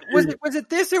 I thought, was it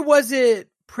this or was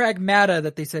it Pragmata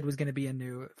that they said was going to be a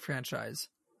new franchise?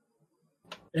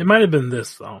 It might have been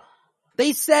this, though.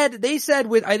 They said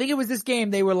with, I think it was this game,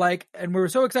 they were like, and we were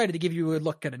so excited to give you a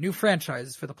look at a new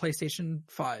franchise for the PlayStation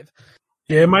 5.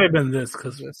 Yeah, it might have been this,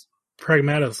 because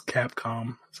Pragmata's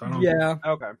Capcom. So I don't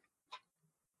Okay.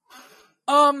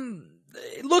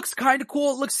 It looks kind of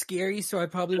cool. It looks scary, so I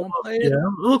probably won't play it. Yeah,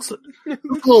 it looks a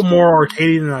little more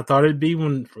arcadey than I thought it'd be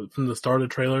from the start of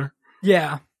the trailer.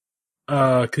 Yeah.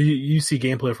 Cause you see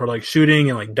gameplay for like shooting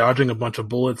and like dodging a bunch of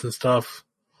bullets and stuff.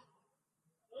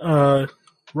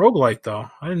 Roguelike though.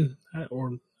 I didn't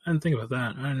think about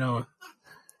that. I don't know.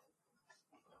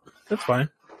 That's fine.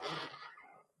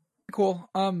 Cool.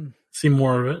 See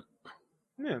more of it.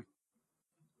 Yeah.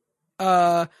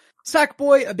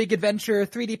 Sackboy, A Big Adventure,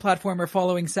 3D platformer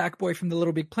following Sackboy from the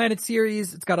Little Big Planet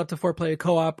series. It's got up to 4-player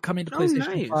co-op, coming to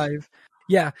PlayStation 5.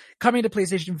 Yeah, coming to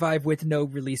PlayStation 5 with no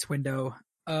release window.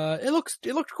 It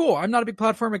looked cool. I'm not a big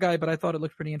platformer guy, but I thought it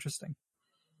looked pretty interesting.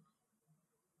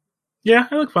 Yeah,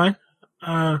 it looked fine.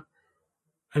 I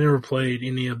never played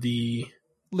any of the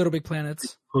Little Big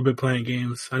Planets. Little Big Planet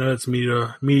games. I know it's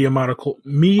Media Molecule.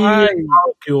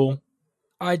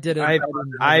 I didn't.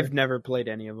 I've never played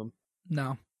any of them.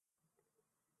 No.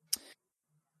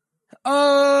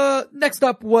 Next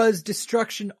up was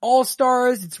Destruction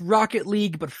All-Stars. It's Rocket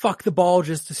League, but fuck the ball,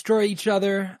 just destroy each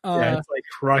other. Yeah, it's like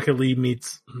Rocket League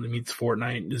meets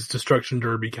Fortnite. It's Destruction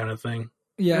Derby kind of thing.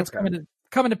 Yeah, it's coming to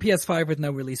PS5 with no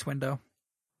release window.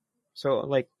 So,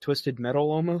 like Twisted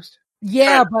Metal almost?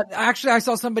 Yeah, but actually I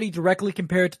saw somebody directly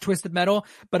compare it to Twisted Metal,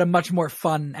 but a much more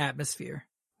fun atmosphere.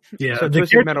 Yeah, so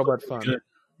Twisted Metal, but fun. Good.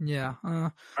 Yeah.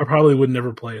 I probably would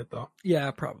never play it though.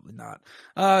 Yeah, probably not.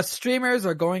 Streamers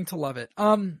are going to love it.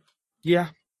 Yeah.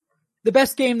 The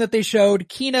best game that they showed,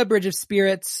 Kena Bridge of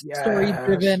Spirits, Yes.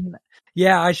 story-driven.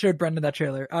 Yeah, I showed Brendan that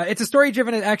trailer. It's a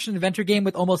story-driven action-adventure game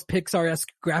with almost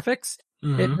Pixar-esque graphics.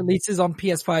 Mhm. It releases on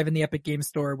PS5 in the Epic Games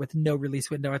Store with no release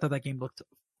window. I thought that game looked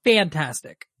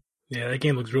fantastic. Yeah, that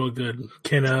game looks really good.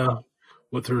 Kenna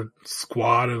with her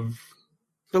squad of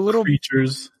The little,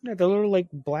 creatures. the little like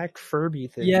black Furby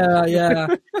thing. Yeah,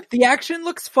 yeah. The action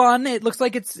looks fun. It looks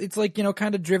like it's like,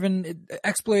 kind of driven.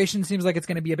 Exploration seems like it's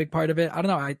going to be a big part of it. I don't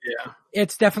know. Yeah.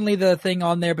 It's definitely the thing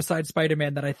on there besides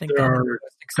Spider-Man that I think There I'm are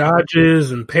most excited.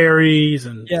 dodges and parries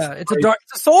and Yeah, it's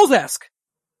a Souls-esque.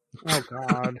 Oh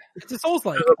God. It's a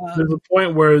Souls-like. There's a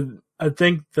point where I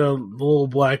think the little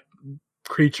black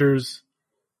creatures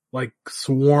like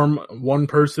swarm one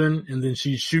person and then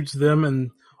she shoots them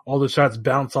and all the shots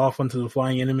bounce off onto the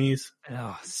flying enemies.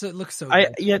 So it looks so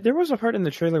good. Yeah, there was a part in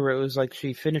the trailer where it was like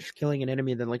she finished killing an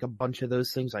enemy, and then like a bunch of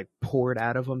those things like poured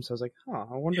out of them. So I was like,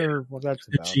 I wonder what that's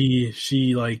And about.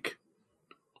 she like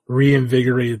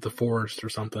reinvigorated the forest or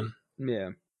something. Yeah.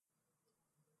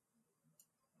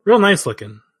 Real nice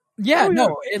looking. Yeah, Oh, yeah.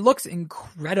 no, it looks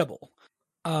incredible.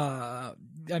 I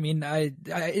mean,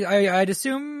 I'd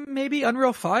assume maybe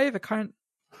Unreal 5. It kind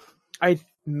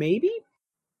Maybe?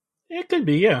 It could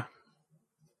be, yeah.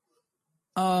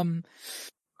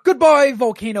 Goodbye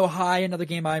Volcano High, another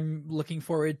game I'm looking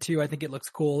forward to. I think it looks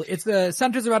cool. It's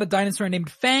centers around a dinosaur named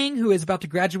Fang who is about to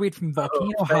graduate from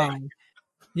Volcano High. Fang.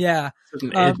 Yeah. It's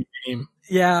an edgy game.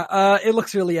 Yeah, it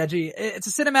looks really edgy. It's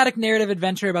a cinematic narrative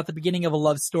adventure about the beginning of a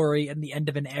love story and the end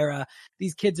of an era.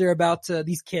 These kids,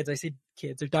 I say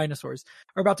kids, they're dinosaurs,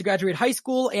 are about to graduate high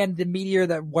school, and the meteor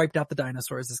that wiped out the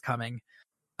dinosaurs is coming.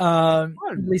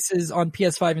 Releases on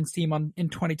PS5 and Steam in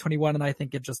 2021, and I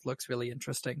think it just looks really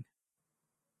interesting.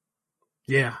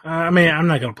 Yeah. I mean, I'm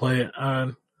not going to play it.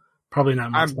 Probably not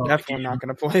I'm myself. definitely not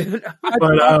going to play it. I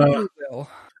But, probably will.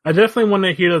 I definitely want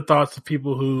to hear the thoughts of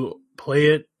people who play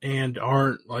it and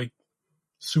aren't like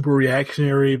super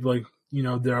reactionary, like,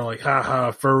 they're like,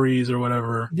 haha, furries or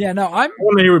whatever. Yeah, no, I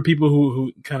want to hear what people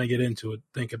who kind of get into it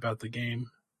think about the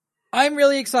game. I'm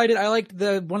really excited. I liked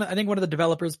I think one of the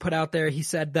developers put out there, he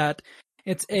said that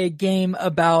it's a game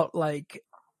about like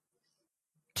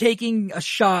taking a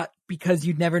shot because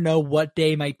you never know what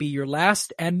day might be your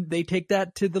last, and they take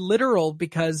that to the literal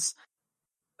because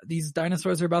these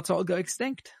dinosaurs are about to all go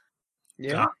extinct.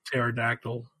 Yeah.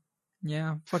 Pterodactyl.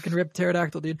 Yeah, fucking rip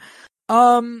pterodactyl, dude.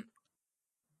 Oddworld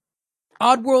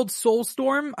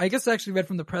Soulstorm, I guess I actually read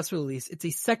from the press release. It's a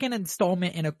second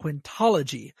installment in a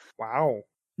quintology. Wow.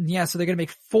 Yeah, so they're gonna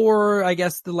make 4, I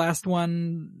guess the last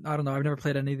one, I don't know, I've never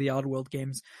played any of the Oddworld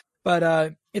games.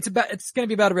 But it's gonna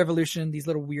be about a revolution, these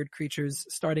little weird creatures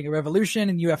starting a revolution,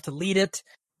 and you have to lead it.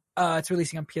 It's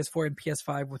releasing on PS4 and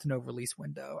PS5 with no release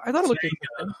window. I thought it looked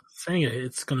interesting. Saying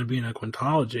it's going to be in a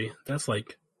quintology, that's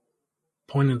like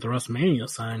pointing at the WrestleMania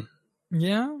sign.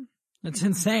 Yeah, it's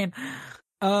insane.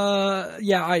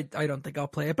 Yeah, I don't think I'll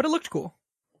play it, but it looked cool.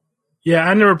 Yeah,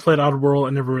 I never played Oddworld. I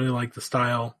never really liked the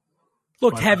style.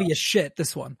 Looked But, heavy as shit,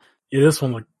 this one. Yeah, this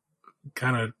one looked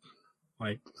kind of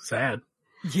like sad.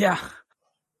 Yeah.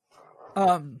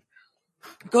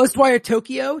 Ghostwire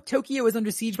Tokyo. Tokyo is under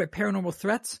siege by paranormal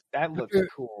threats. That looks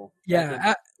cool.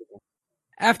 Yeah.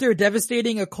 After a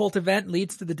devastating occult event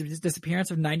leads to the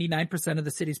disappearance of 99% of the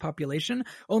city's population,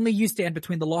 only you stand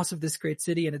between the loss of this great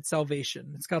city and its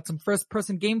salvation. It's got some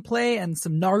first-person gameplay and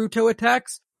some Naruto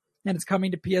attacks, and it's coming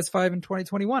to PS5 in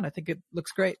 2021. I think it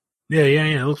looks great. Yeah,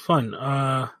 it looks fun.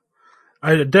 I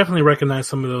definitely recognize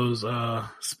some of those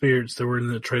spirits that were in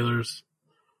the trailers,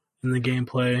 in the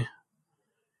gameplay.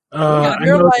 Yeah, I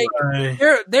know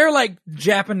they're like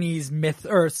Japanese myth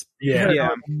or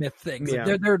Yeah. myth things.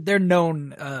 Yeah. They're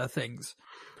known things.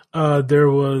 there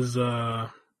was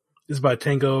it's by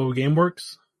Tango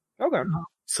Gameworks. Okay.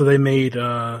 So they made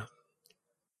Shinji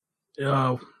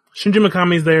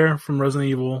Mikami's there from Resident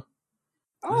Evil.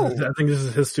 Oh. I think this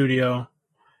is his studio.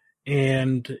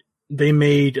 And they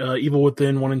made Evil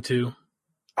Within 1 and 2.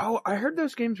 Oh, I heard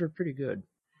those games were pretty good.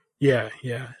 Yeah.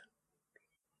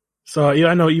 So, yeah,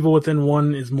 I know Evil Within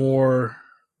 1 is more,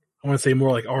 I want to say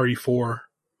more like RE4.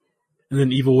 And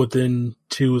then Evil Within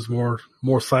 2 is more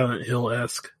Silent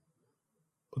Hill-esque.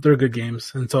 But they're good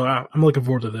games. And so I'm looking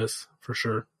forward to this, for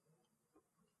sure.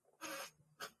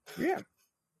 Yeah.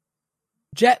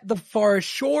 Jet the Far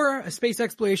Shore, a space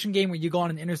exploration game where you go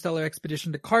on an interstellar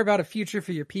expedition to carve out a future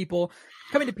for your people.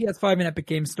 Coming to PS5 and Epic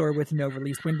Games Store with no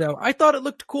release window. I thought it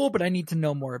looked cool, but I need to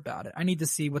know more about it. I need to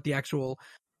see what the actual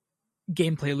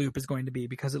gameplay loop is going to be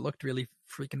because it looked really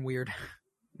freaking weird.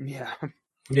 Yeah.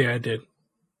 Yeah, I did.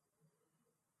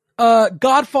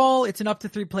 Godfall, it's an up to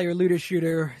 3-player looter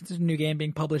shooter. It's a new game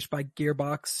being published by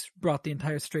Gearbox. Brought the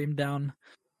entire stream down.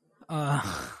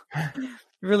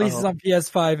 Releases on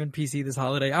PS5 and PC this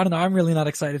holiday. I don't know. I'm really not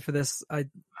excited for this. I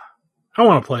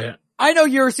want to play it. I know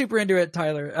you're super into it,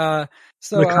 Tyler.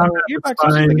 So Gearbox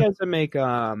is the guys that make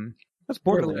that's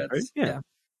Borderlands, right? Yeah.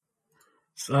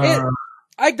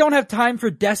 I don't have time for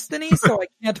Destiny, so I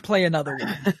can't play another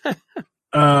one.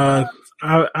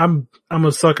 I'm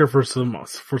a sucker for some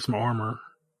armor.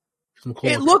 Some cool.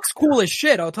 It looks cool as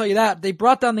shit, I'll tell you that. They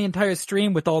brought down the entire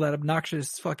stream with all that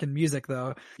obnoxious fucking music,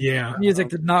 though. Yeah. The music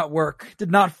did not work.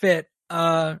 Did not fit.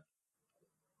 But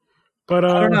I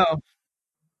don't know.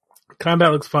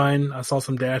 Combat looks fine. I saw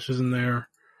some dashes in there.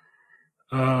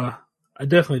 I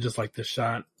definitely just like this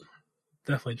shot.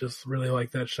 Definitely just really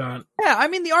like that shot. Yeah, I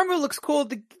mean the armor looks cool.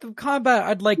 The combat,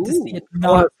 I'd like to see it. I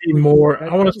want to see more.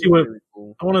 I want to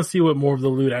see what more of the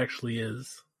loot actually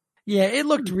is. Yeah, it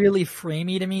looked really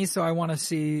framey to me, so I want to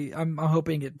see. I'm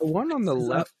hoping it. The one on the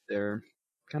left there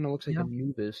kind of looks like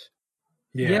Anubis.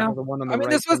 Yeah. The one on the right.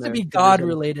 This supposed to be God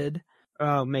related.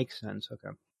 Oh, makes sense.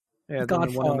 Okay. Yeah, then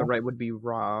the one on the right would be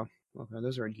Ra. Okay,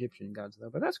 those are Egyptian gods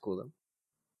though, but that's cool though.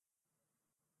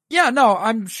 Yeah, no,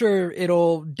 I'm sure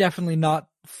it'll definitely not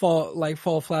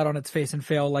fall flat on its face and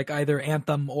fail like either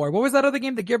Anthem or what was that other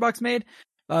game that Gearbox made?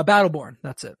 Battleborn.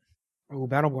 That's it. Oh,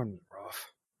 Battleborn was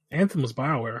rough. Anthem was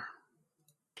BioWare.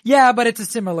 Yeah, but it's a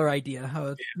similar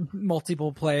idea.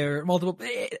 Multiple trying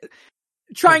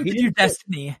to do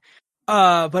Destiny,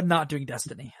 but not doing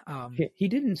Destiny. He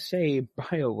didn't say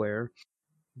BioWare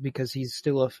because he's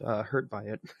still hurt by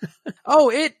it. Oh,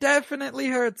 it definitely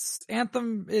hurts.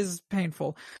 Anthem is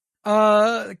painful.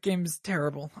 The game's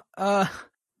terrible. Wow,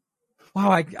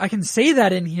 I can say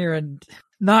that in here and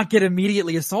not get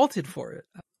immediately assaulted for it.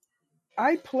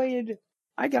 I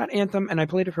got Anthem and I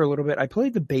played it for a little bit. I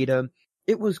played the beta.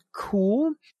 It was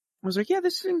cool. I was like, yeah,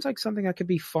 this seems like something that could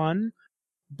be fun,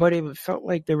 but it felt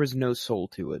like there was no soul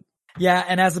to it. Yeah,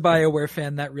 and as a BioWare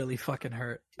fan, that really fucking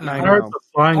hurt.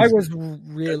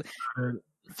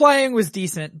 Flying was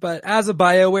decent, but as a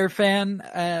BioWare fan,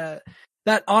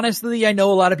 that honestly, I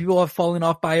know a lot of people have fallen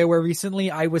off BioWare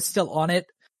recently. I was still on it.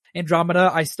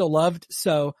 Andromeda, I still loved.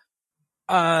 So,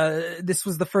 this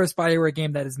was the first BioWare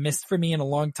game that has missed for me in a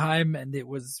long time, and it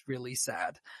was really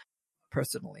sad,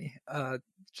 personally.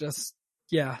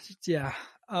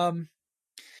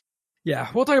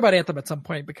 Yeah, we'll talk about Anthem at some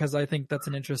point because I think that's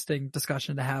an interesting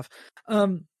discussion to have.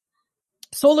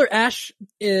 Solar Ash,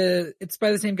 it's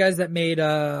by the same guys that made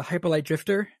Hyperlight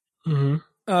Drifter. Mm-hmm.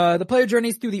 The player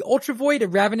journeys through the Ultra Void, a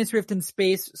ravenous rift in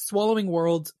space, swallowing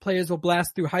worlds. Players will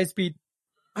blast through high-speed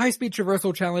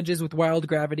traversal challenges with wild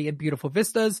gravity and beautiful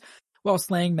vistas, while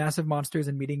slaying massive monsters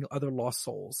and meeting other lost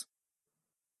souls.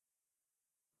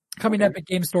 Coming to Epic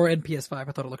Game Store and PS5,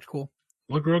 I thought it looked cool.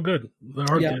 Looked real good. The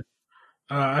art did.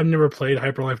 I've never played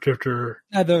Hyperlight Drifter.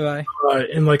 Neither have I.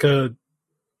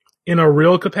 In a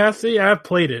real capacity, I've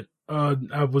played it.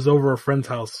 I was over a friend's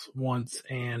house once,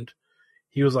 and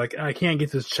he was like, I can't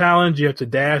get this challenge. You have to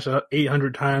dash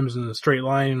 800 times in a straight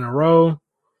line in a row.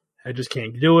 I just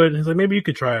can't do it. And he's like, maybe you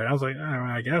could try it. I was like,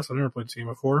 I guess. I've never played this game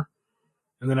before.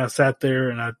 And then I sat there,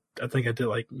 and I think I did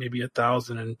like maybe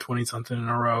 1,020 something in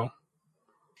a row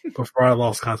before I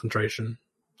lost concentration.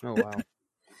 Oh, wow.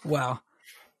 Wow.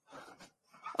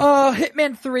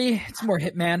 Hitman 3. It's more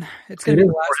Hitman. It's going to be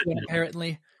the last one,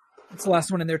 apparently. It's the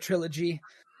last one in their trilogy.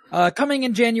 Coming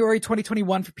in January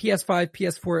 2021 for PS5,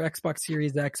 PS4, Xbox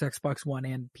Series X, Xbox One,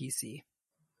 and PC.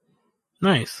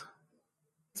 Nice.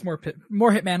 It's more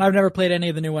Hitman. I've never played any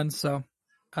of the new ones, so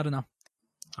I don't know.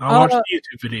 I'll watch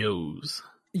YouTube videos.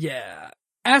 Yeah.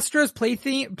 Astro's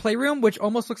Playroom, which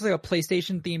almost looks like a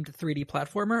PlayStation-themed 3D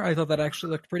platformer. I thought that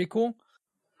actually looked pretty cool.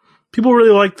 People really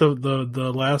like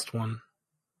the last one.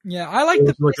 Yeah, I like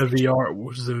the like a VR,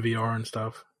 which is in VR and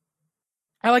stuff.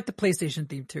 I like the PlayStation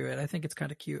theme to it. I think it's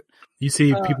kind of cute. You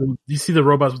see you see the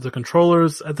robots with the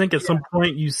controllers. I think at some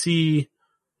point you see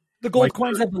the gold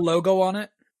coins have the logo on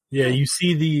it. Yeah, you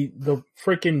see the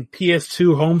freaking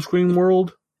PS2 home screen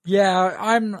world. Yeah,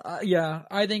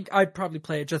 I think I'd probably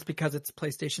play it just because it's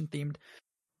PlayStation themed.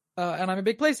 And I'm a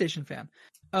big PlayStation fan.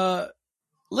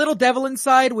 Little Devil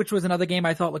Inside, which was another game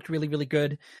I thought looked really, really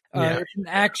good. It's an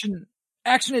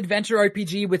action adventure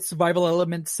RPG with survival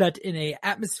elements set in a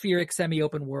atmospheric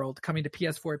semi-open world, coming to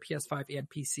PS4, PS5, and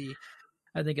PC.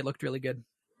 I think it looked really good.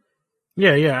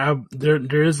 Yeah.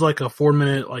 There is like a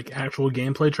 4-minute like actual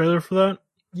gameplay trailer for that.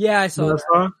 Yeah, I saw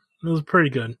that. It was pretty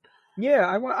good. Yeah,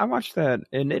 I watched that,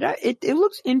 and it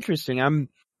looks interesting. I'm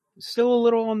still a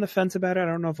little on the fence about it. I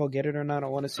don't know if I'll get it or not. I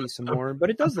want to see some more, but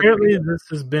it does. Apparently, this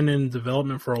has been in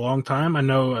development for a long time. I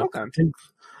know. Okay.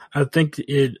 I think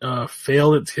it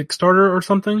failed its Kickstarter or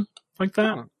something like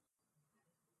that. Huh.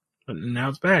 But now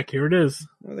it's back. Here it is.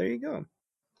 Well, there you go.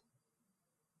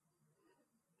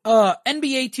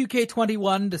 NBA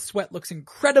 2K21, the sweat looks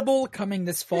incredible coming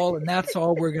this fall, and that's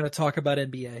all we're going to talk about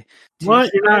NBA.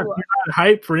 What? You're not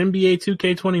hyped for NBA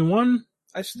 2K21?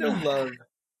 I still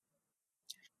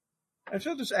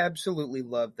just absolutely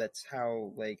love that's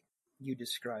how, like, you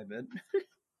describe it.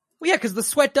 Well, yeah, because the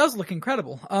sweat does look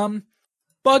incredible.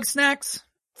 Bug Snacks,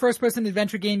 first-person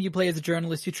adventure game. You play as a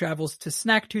journalist who travels to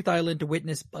Snacktooth Island to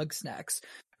witness bug snacks.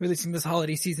 Releasing this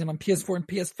holiday season on PS4 and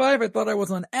PS5. I thought I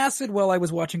was on acid while I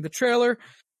was watching the trailer.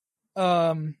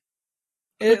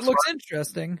 It looks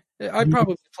interesting. I'd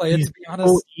probably play it, to be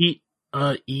honest.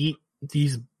 Eat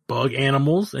these bug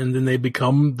animals, and then they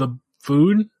become the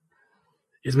food.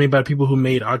 It's made by people who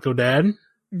made Octodad.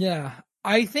 Yeah,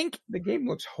 I think The game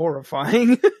looks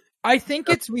horrifying. I think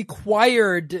it's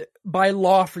required by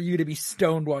law for you to be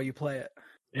stoned while you play it.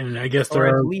 And I guess Or there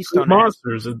at are least on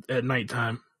monsters at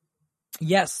nighttime.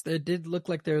 Yes, it did look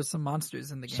like there was some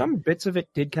monsters in the game. Some bits of it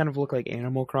did kind of look like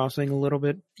Animal Crossing a little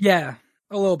bit. Yeah,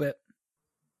 a little bit.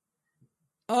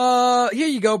 Here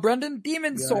you go, Brendan.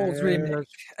 Demon Souls remake.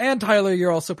 And Tyler,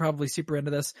 you're also probably super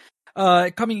into this.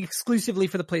 Coming exclusively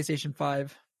for the PlayStation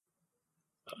 5.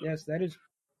 Yes, that is.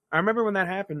 I remember when that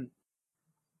happened.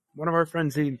 One of our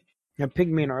friends, he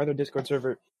pinged me in our other Discord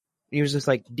server. He was just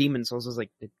like, Demon Souls. I was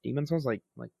like, Demon Souls? Like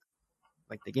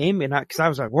the game? And because I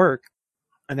was at work.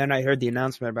 And then I heard the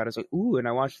announcement about it. I was like, ooh, and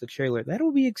I watched the trailer.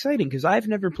 That'll be exciting because I've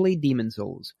never played Demon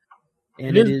Souls.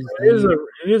 And it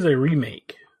is a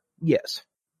remake. Yes.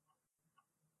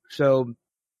 So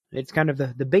it's kind of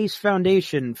the base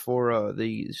foundation for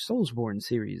the Soulsborne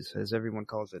series, as everyone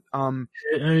calls it. And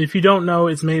if you don't know,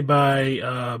 it's made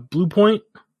by Blue Point,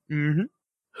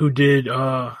 who did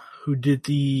the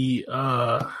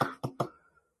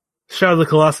Shadow of the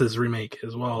Colossus remake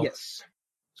as well. Yes.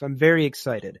 So I'm very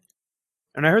excited.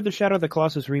 And I heard the Shadow of the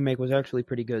Colossus remake was actually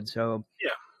pretty good, so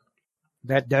yeah,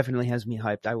 that definitely has me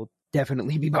hyped. I will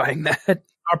definitely be buying that.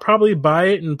 I'll probably buy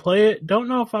it and play it. Don't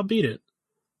know if I'll beat it.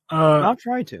 I'll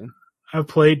try to. I've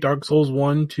played Dark Souls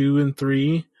 1, 2, and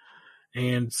 3,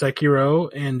 and Sekiro,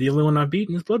 and the only one I've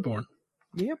beaten is Bloodborne.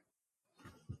 Yep.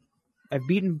 I've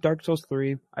beaten Dark Souls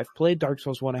 3. I've played Dark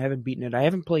Souls 1. I haven't beaten it. I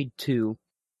haven't played 2.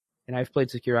 And I've played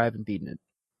Sekiro. I haven't beaten it.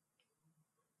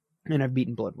 And I've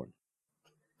beaten Bloodborne.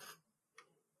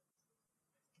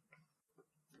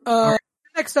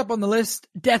 Next up on the list,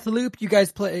 Deathloop. You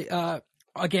guys play a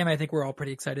game I think we're all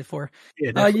pretty excited for.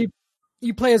 Yeah,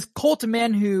 you play as Colt, a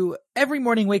man who every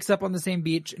morning wakes up on the same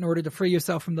beach. In order to free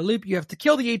yourself from the loop, you have to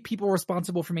kill the 8 people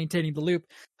responsible for maintaining the loop.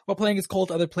 While playing as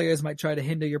Colt, other players might try to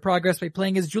hinder your progress by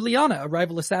playing as Juliana, a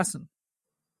rival assassin.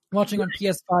 Launching on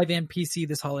PS5 and PC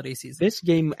this holiday season. This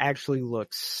game actually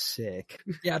looks sick.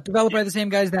 Yeah, developed by the same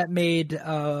guys that made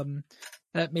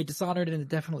Dishonored, and it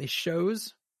definitely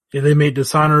shows. Yeah, they made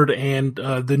Dishonored and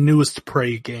the newest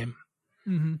Prey game.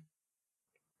 Mm-hmm.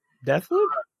 Deathloop?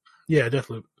 Yeah,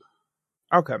 Deathloop.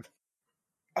 Okay.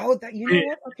 Oh, you know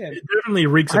what? Okay. It definitely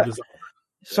reeks of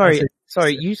Dishonored.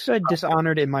 Sorry. You said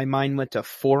Dishonored, and my mind went to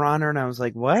For Honor, and I was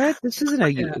like, "What? This isn't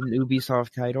an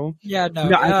Ubisoft title." Yeah, no.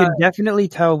 I can definitely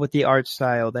tell with the art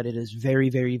style that it is very,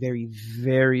 very, very,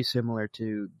 very similar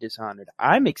to Dishonored.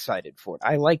 I'm excited for it.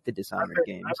 I like the Dishonored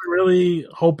games. I'm really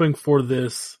hoping for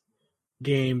this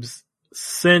games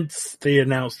since they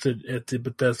announced it at the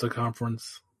Bethesda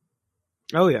conference.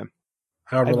 Oh yeah,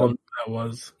 However long that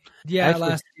was. Yeah, Actually,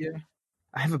 last year.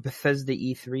 I have a Bethesda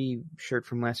E3 shirt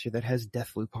from last year that has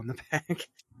Deathloop on the back.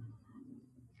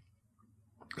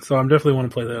 So I'm definitely want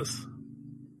to play this.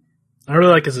 I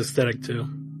really like his aesthetic too.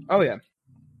 Oh yeah.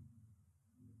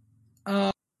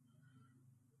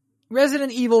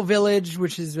 Resident Evil Village,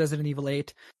 which is Resident Evil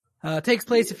 8, takes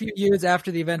place a few years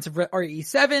after the events of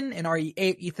RE7. In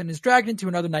RE8, Ethan is dragged into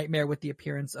another nightmare with the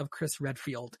appearance of Chris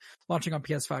Redfield. Launching on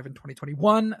PS5 in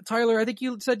 2021. Tyler, I think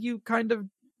you said you kind of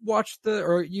watched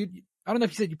I don't know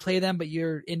if you said you play them, but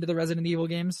you're into the Resident Evil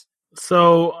games.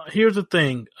 So here's the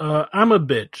thing. I'm a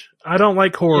bitch. I don't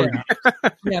like horror games.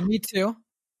 Yeah, me too.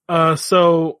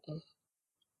 So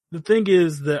the thing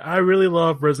is that I really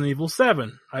love Resident Evil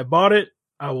 7. I bought it.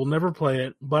 I will never play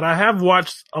it, but I have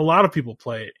watched a lot of people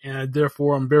play it, and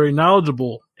therefore I'm very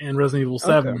knowledgeable in Resident Evil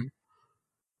 7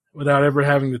 without ever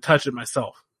having to touch it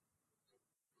myself.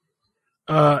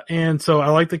 And so I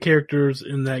like the characters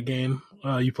in that game.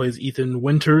 You play as Ethan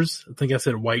Winters. I think I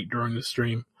said White during the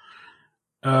stream.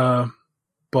 But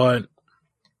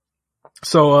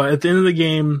so at the end of the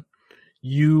game,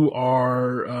 you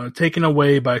are taken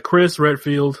away by Chris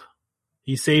Redfield.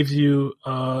 He saves you,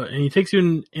 and he takes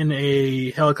you in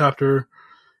a helicopter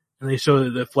and they show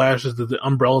that it flashes the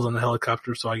umbrellas on the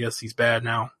helicopter, so I guess he's bad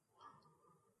now.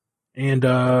 And,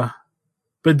 but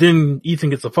then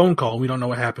Ethan gets a phone call, and we don't know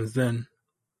what happens then.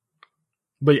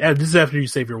 But this is after you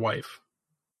save your wife.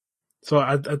 So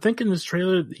I think in this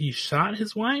trailer, he shot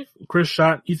his wife? Chris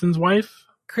shot Ethan's wife?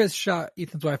 Chris shot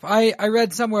Ethan's wife. I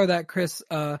read somewhere that Chris,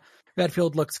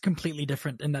 Redfield looks completely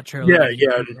different in that trailer.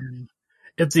 Yeah.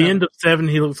 At the end of 7,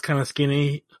 he looks kind of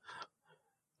skinny.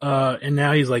 And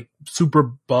now he's like super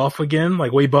buff again,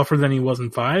 like way buffer than he was in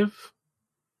 5.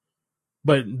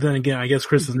 But then again, I guess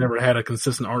Chris has never had a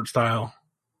consistent art style.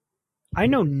 I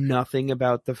know nothing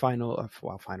about the Final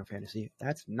Fantasy.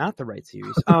 That's not the right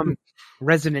series.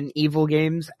 Resident Evil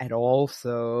games at all.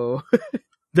 So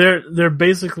they're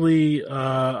basically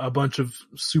a bunch of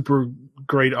super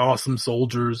great, awesome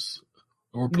soldiers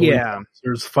or police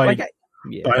officers fight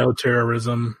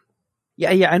bioterrorism.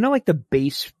 Yeah. I know like the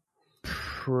base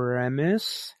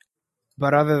premise,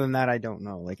 but other than that, I don't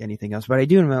know like anything else. But I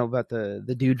do know about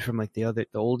the dude from like the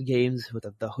old games with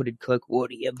the hooded cloak. What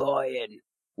are you buying?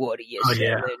 What are you selling?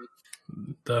 Yeah.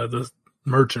 The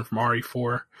merchant from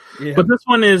RE4. Yeah. But this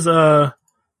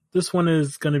one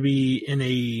is going to be in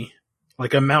a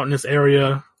mountainous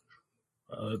area.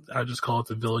 I just call it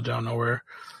the village out of nowhere.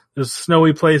 There's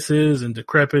snowy places and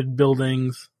decrepit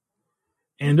buildings.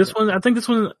 And this one, I think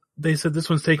they said this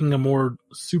one's taking a more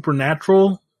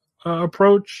supernatural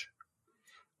approach,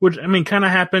 which I mean kind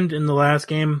of happened in the last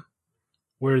game,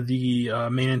 where the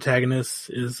main antagonist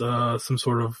is some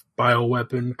sort of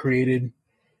bioweapon created,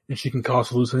 and she can cause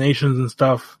hallucinations and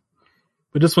stuff.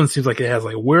 But this one seems like it has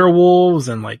like werewolves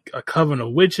and like a coven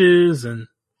of witches and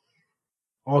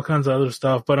all kinds of other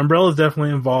stuff. But Umbrella's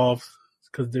definitely involved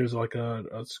because there's like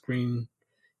a screen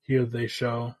here they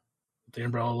show the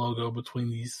Umbrella logo between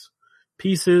these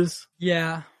pieces.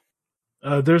 Yeah.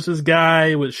 There's this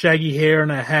guy with shaggy hair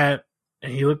and a hat,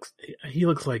 and he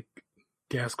looks like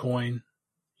Gascoigne.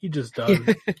 He just does.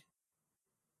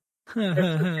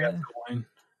 Gascoigne.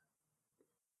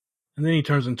 And then he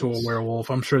turns into a werewolf.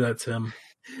 I'm sure that's him.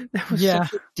 That was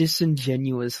such a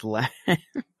disingenuous laugh.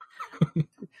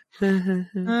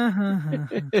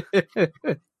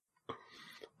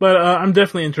 But I'm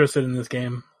definitely interested in this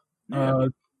game.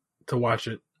 To watch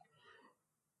it.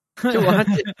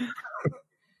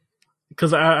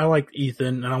 Because I like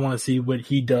Ethan, and I want to see what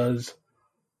he does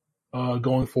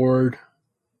going forward.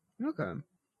 Okay.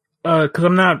 Because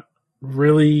I'm not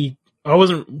really... I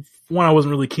wasn't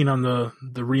really keen on the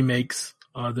remakes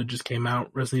that just came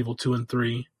out, Resident Evil 2 and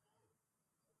 3.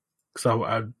 So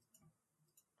I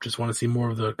just want to see more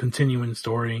of the continuing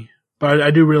story. But I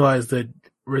do realize that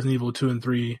Resident Evil 2 and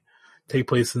 3 take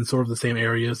place in sort of the same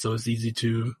area, so it's easy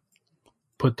to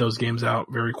put those games out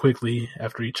very quickly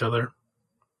after each other.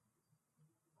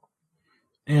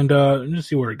 And just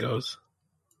see where it goes.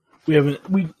 We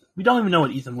don't even know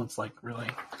what Ethan looks like, really.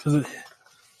 Because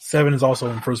 7 is also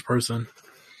in first person.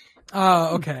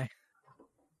 Oh, okay.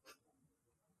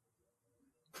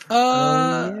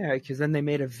 Yeah, because then they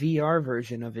made a VR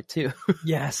version of it too.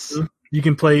 Yes. You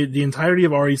can play the entirety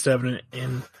of RE7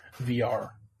 in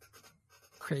VR.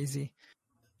 Crazy.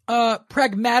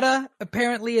 Pragmata,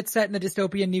 apparently it's set in a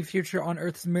dystopian new future on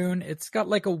Earth's moon. It's got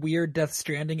like a weird Death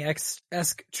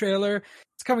Stranding-esque trailer.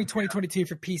 It's coming 2022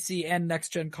 for PC and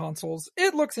next-gen consoles.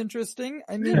 It looks interesting.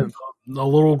 I mean... Yeah, the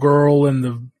little girl and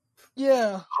the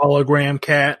hologram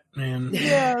cat and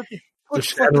the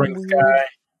shattering sky.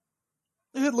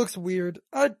 It looks weird.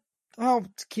 I'll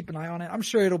keep an eye on it. I'm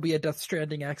sure it'll be a Death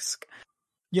Stranding-esque,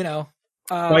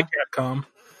 by Capcom.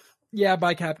 Yeah,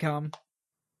 by Capcom.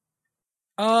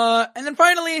 And then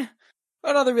finally,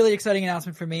 another really exciting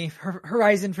announcement for me.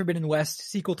 Horizon Forbidden West,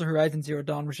 sequel to Horizon Zero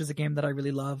Dawn, which is a game that I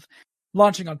really love,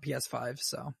 launching on PS5.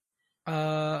 So,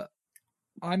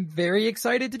 I'm very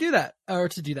excited to do that,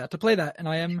 to play that. And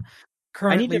I am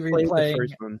currently replaying. The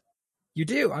first one. You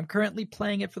do. I'm currently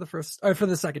playing it for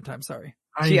the second time. Sorry.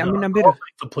 I'd like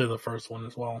to play the first one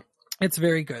as well. It's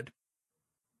very good.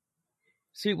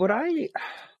 See, what I'm,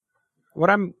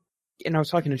 and I was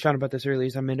talking to Sean about this earlier,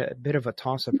 is I'm in a bit of a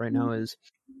toss-up right now, is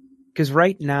because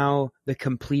right now the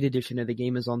complete edition of the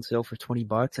game is on sale for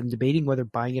 $20. I'm debating whether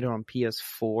buying it on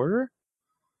PS4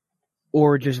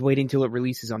 or just waiting till it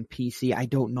releases on PC. I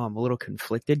don't know. I'm a little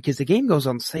conflicted because the game goes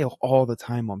on sale all the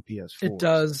time on PS4. It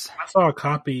does. I saw a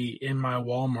copy in my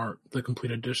Walmart, the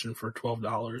complete edition, for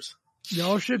 $12.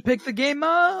 Y'all should pick the game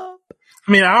up.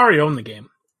 I mean, I already own the game.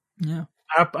 Yeah.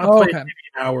 I played maybe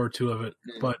an hour or two of it,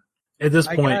 but at this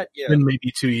point, it's been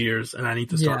maybe 2 years, and I need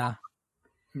to start.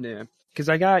 Yeah. Because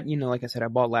I got, like I said, I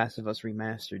bought Last of Us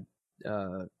Remastered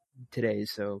today,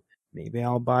 so maybe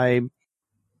I'll buy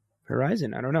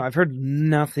Horizon, I don't know. I've heard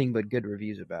nothing but good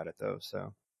reviews about it though,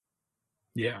 so.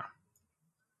 Yeah.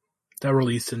 That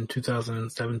released in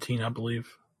 2017, I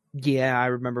believe. Yeah, I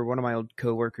remember one of my old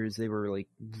coworkers, they were like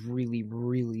really,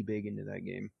 really big into that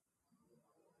game.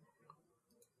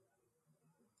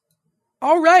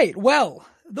 All right. Well,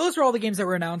 those are all the games that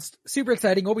were announced. Super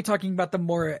exciting. We'll be talking about them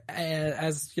more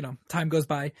as, time goes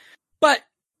by. But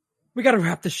we got to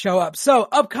wrap the show up. So,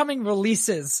 upcoming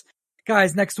releases.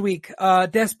 Guys, next week,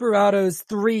 Desperados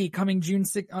 3 coming June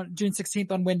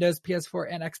 16th on Windows, PS4,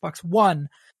 and Xbox One.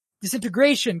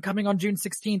 Disintegration coming on June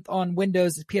 16th on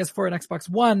Windows, PS4, and Xbox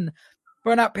One.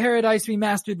 Burnout Paradise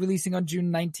Remastered releasing on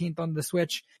June 19th on the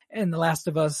Switch. And The Last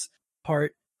of Us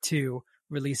Part 2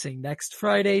 releasing next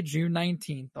Friday, June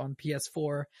 19th on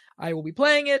PS4. I will be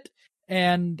playing it,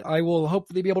 and I will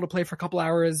hopefully be able to play for a couple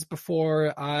hours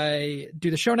before I do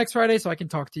the show next Friday, so I can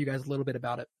talk to you guys a little bit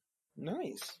about it.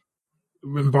 Nice.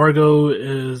 Embargo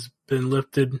has been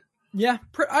lifted. Yeah,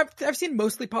 I've seen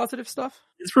mostly positive stuff.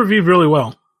 It's reviewed really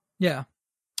well. Yeah,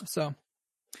 so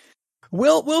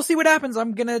we'll see what happens.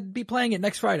 I'm gonna be playing it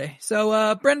next Friday.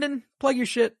 So, Brendan, plug your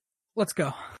shit. Let's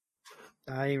go.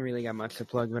 I ain't really got much to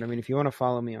plug, but I mean, if you want to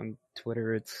follow me on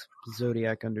Twitter, it's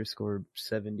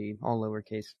Zodiac_70, all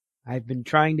lowercase. I've been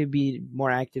trying to be more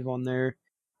active on there.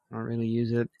 I don't really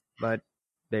use it, but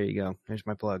there you go. There's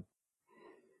my plug.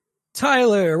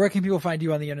 Tyler, where can people find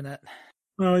you on the internet?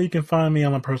 Well, you can find me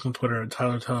on my personal Twitter at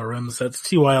TylerRims. That's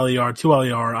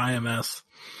TYLER_IMS.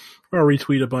 Where I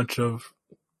retweet a bunch of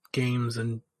games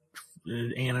and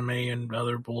anime and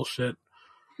other bullshit.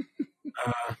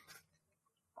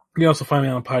 You also find me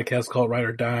on a podcast called Ride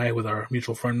or Die with our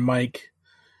mutual friend Mike,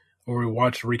 where we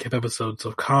watch recap episodes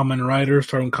of Kamen Rider,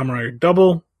 starting with Kamen Rider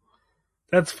Double.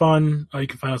 That's fun. You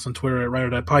can find us on Twitter at Ride or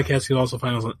Die Podcast. You can also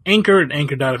find us on Anchor at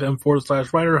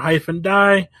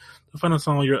anchor.fm/Rider-Die. You'll find us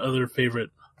on all your other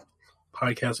favorite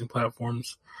podcasting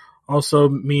platforms. Also,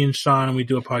 me and Sean, we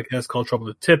do a podcast called Trouble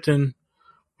with Tipton,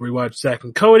 where we watch Zack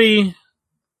and Cody.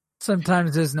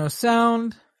 Sometimes there's no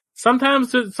sound.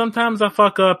 Sometimes I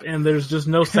fuck up and there's just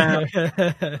no sound. Everything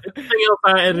else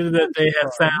I edited that they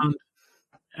had sound.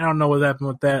 I don't know what happened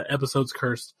with that. Episode's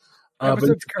cursed.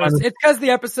 Episode's cursed. It's because the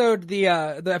episode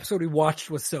we watched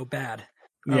was so bad.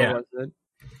 Yeah. Oh, was it?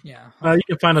 Yeah. You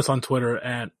can find us on Twitter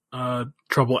at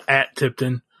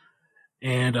Trouble@Tipton.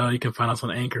 And you can find us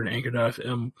on Anchor at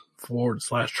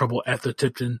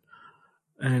anchor.fm/Trouble@the-Tipton.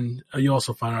 And you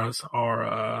also find us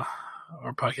our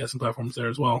podcasting platforms there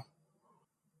as well.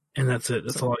 And that's it.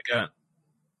 That's all I got.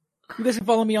 You guys can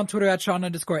follow me on Twitter at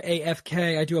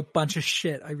Sean_AFK. I do a bunch of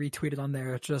shit. I retweeted on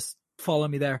there. Just follow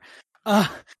me there.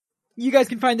 You guys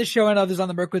can find this show and others on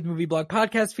the Merc with Movie Blog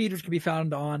podcast feed, which can be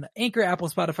found on Anchor, Apple,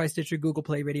 Spotify, Stitcher, Google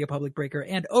Play, Radio Public, Breaker,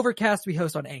 and Overcast. We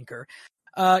host on Anchor.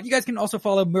 You guys can also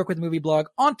follow Merc with Movie Blog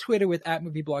on Twitter with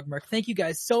 @MovieBlogMerc. Thank you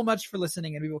guys so much for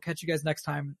listening, and we will catch you guys next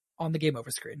time on the Game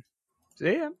Over screen.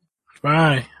 See ya.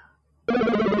 Bye.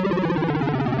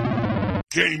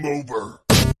 Game over.